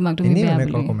কোনে কলে তোমাক তুমি বেয়া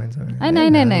বুলি কমেন্টছ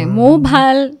নাই মো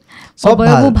ভাল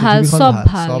অবয়বো ভাল সব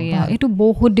ভাল এটো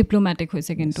বহুত ডিপ্লোম্যাটিক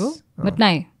হৈছে কিন্তু বাট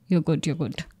নাই U good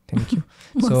thank U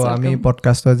so আমি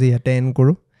পডকাষ্ট আজি ইয়াতে এন্ড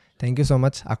কৰো থ্যাংক ইউ সো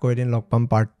মাচ আকৌ এদিন লগ পাম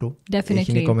পাৰ্ট 2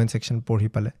 ডেফিনেটলি কমেন্ট সেকশন পঢ়ি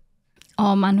পালে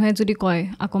মানুহে যদি কয়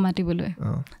আকৌ মাতিবলৈ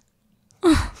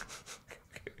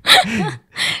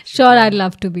sure I'd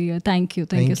love to be here thank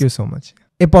you so much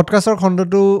এই পডকাষ্টৰ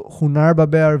খণ্ডটো শুনাৰ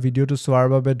বাবে আৰু ভিডিঅ'টো চোৱাৰ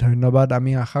বাবে ধন্যবাদ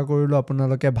আমি আশা কৰিলো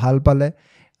আপোনালোকে ভাল পালে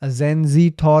Gen Z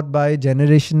thought by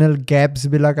generational gaps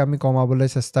বিলাক আমি কমাবলৈ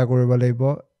চেষ্টা কৰিব লাগিব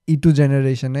ইটো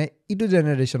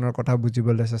জেনেৰেশ্যনৰ কথা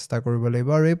বুজিবলৈ চেষ্টা কৰিব লাগিব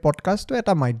আৰু এই পডকাষ্টটো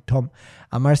এটা মাধ্যম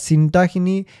আমাৰ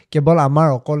চিন্তাখিনি কেৱল আমাৰ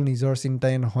অকল নিজৰ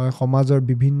চিন্তাই নহয় সমাজৰ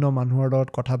বিভিন্ন মানুহৰ লগত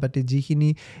কথা পাতি যিখিনি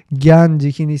জ্ঞান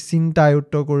যিখিনি চিন্তা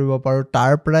আয়ত্ত কৰিব পাৰো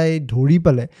তাৰ পৰাই ধৰি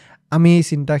পালে আমি এই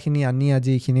চিন্তাখিনি আনি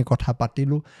আজি এইখিনি কথা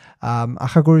পাতিলো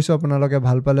আশা কৰিছো আপোনালোকে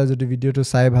ভাল পালে যদি ভিডিঅ'টো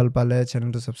চাই ভাল পালে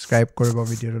চেনেলটো সাবস্ক্ৰাইব কৰিব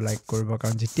ভিডিঅ'টো লাইক কৰিব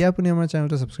কাৰণ যেতিয়া আপুনি আমাৰ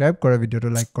চেনেলটো সাবস্ক্ৰাইব কৰে ভিডিঅ'টো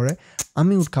লাইক কৰে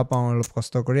আমি উৎসাহ পাওঁ অলপ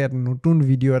কষ্ট কৰি এটা নতুন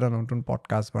ভিডিঅ' এটা নতুন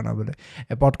পডকাষ্ট বনাবলৈ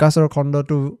এই পডকাষ্টৰ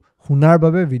খণ্ডটো শুনাৰ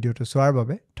বাবে ভিডিঅ'টো চোৱাৰ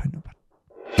বাবে ধন্যবাদ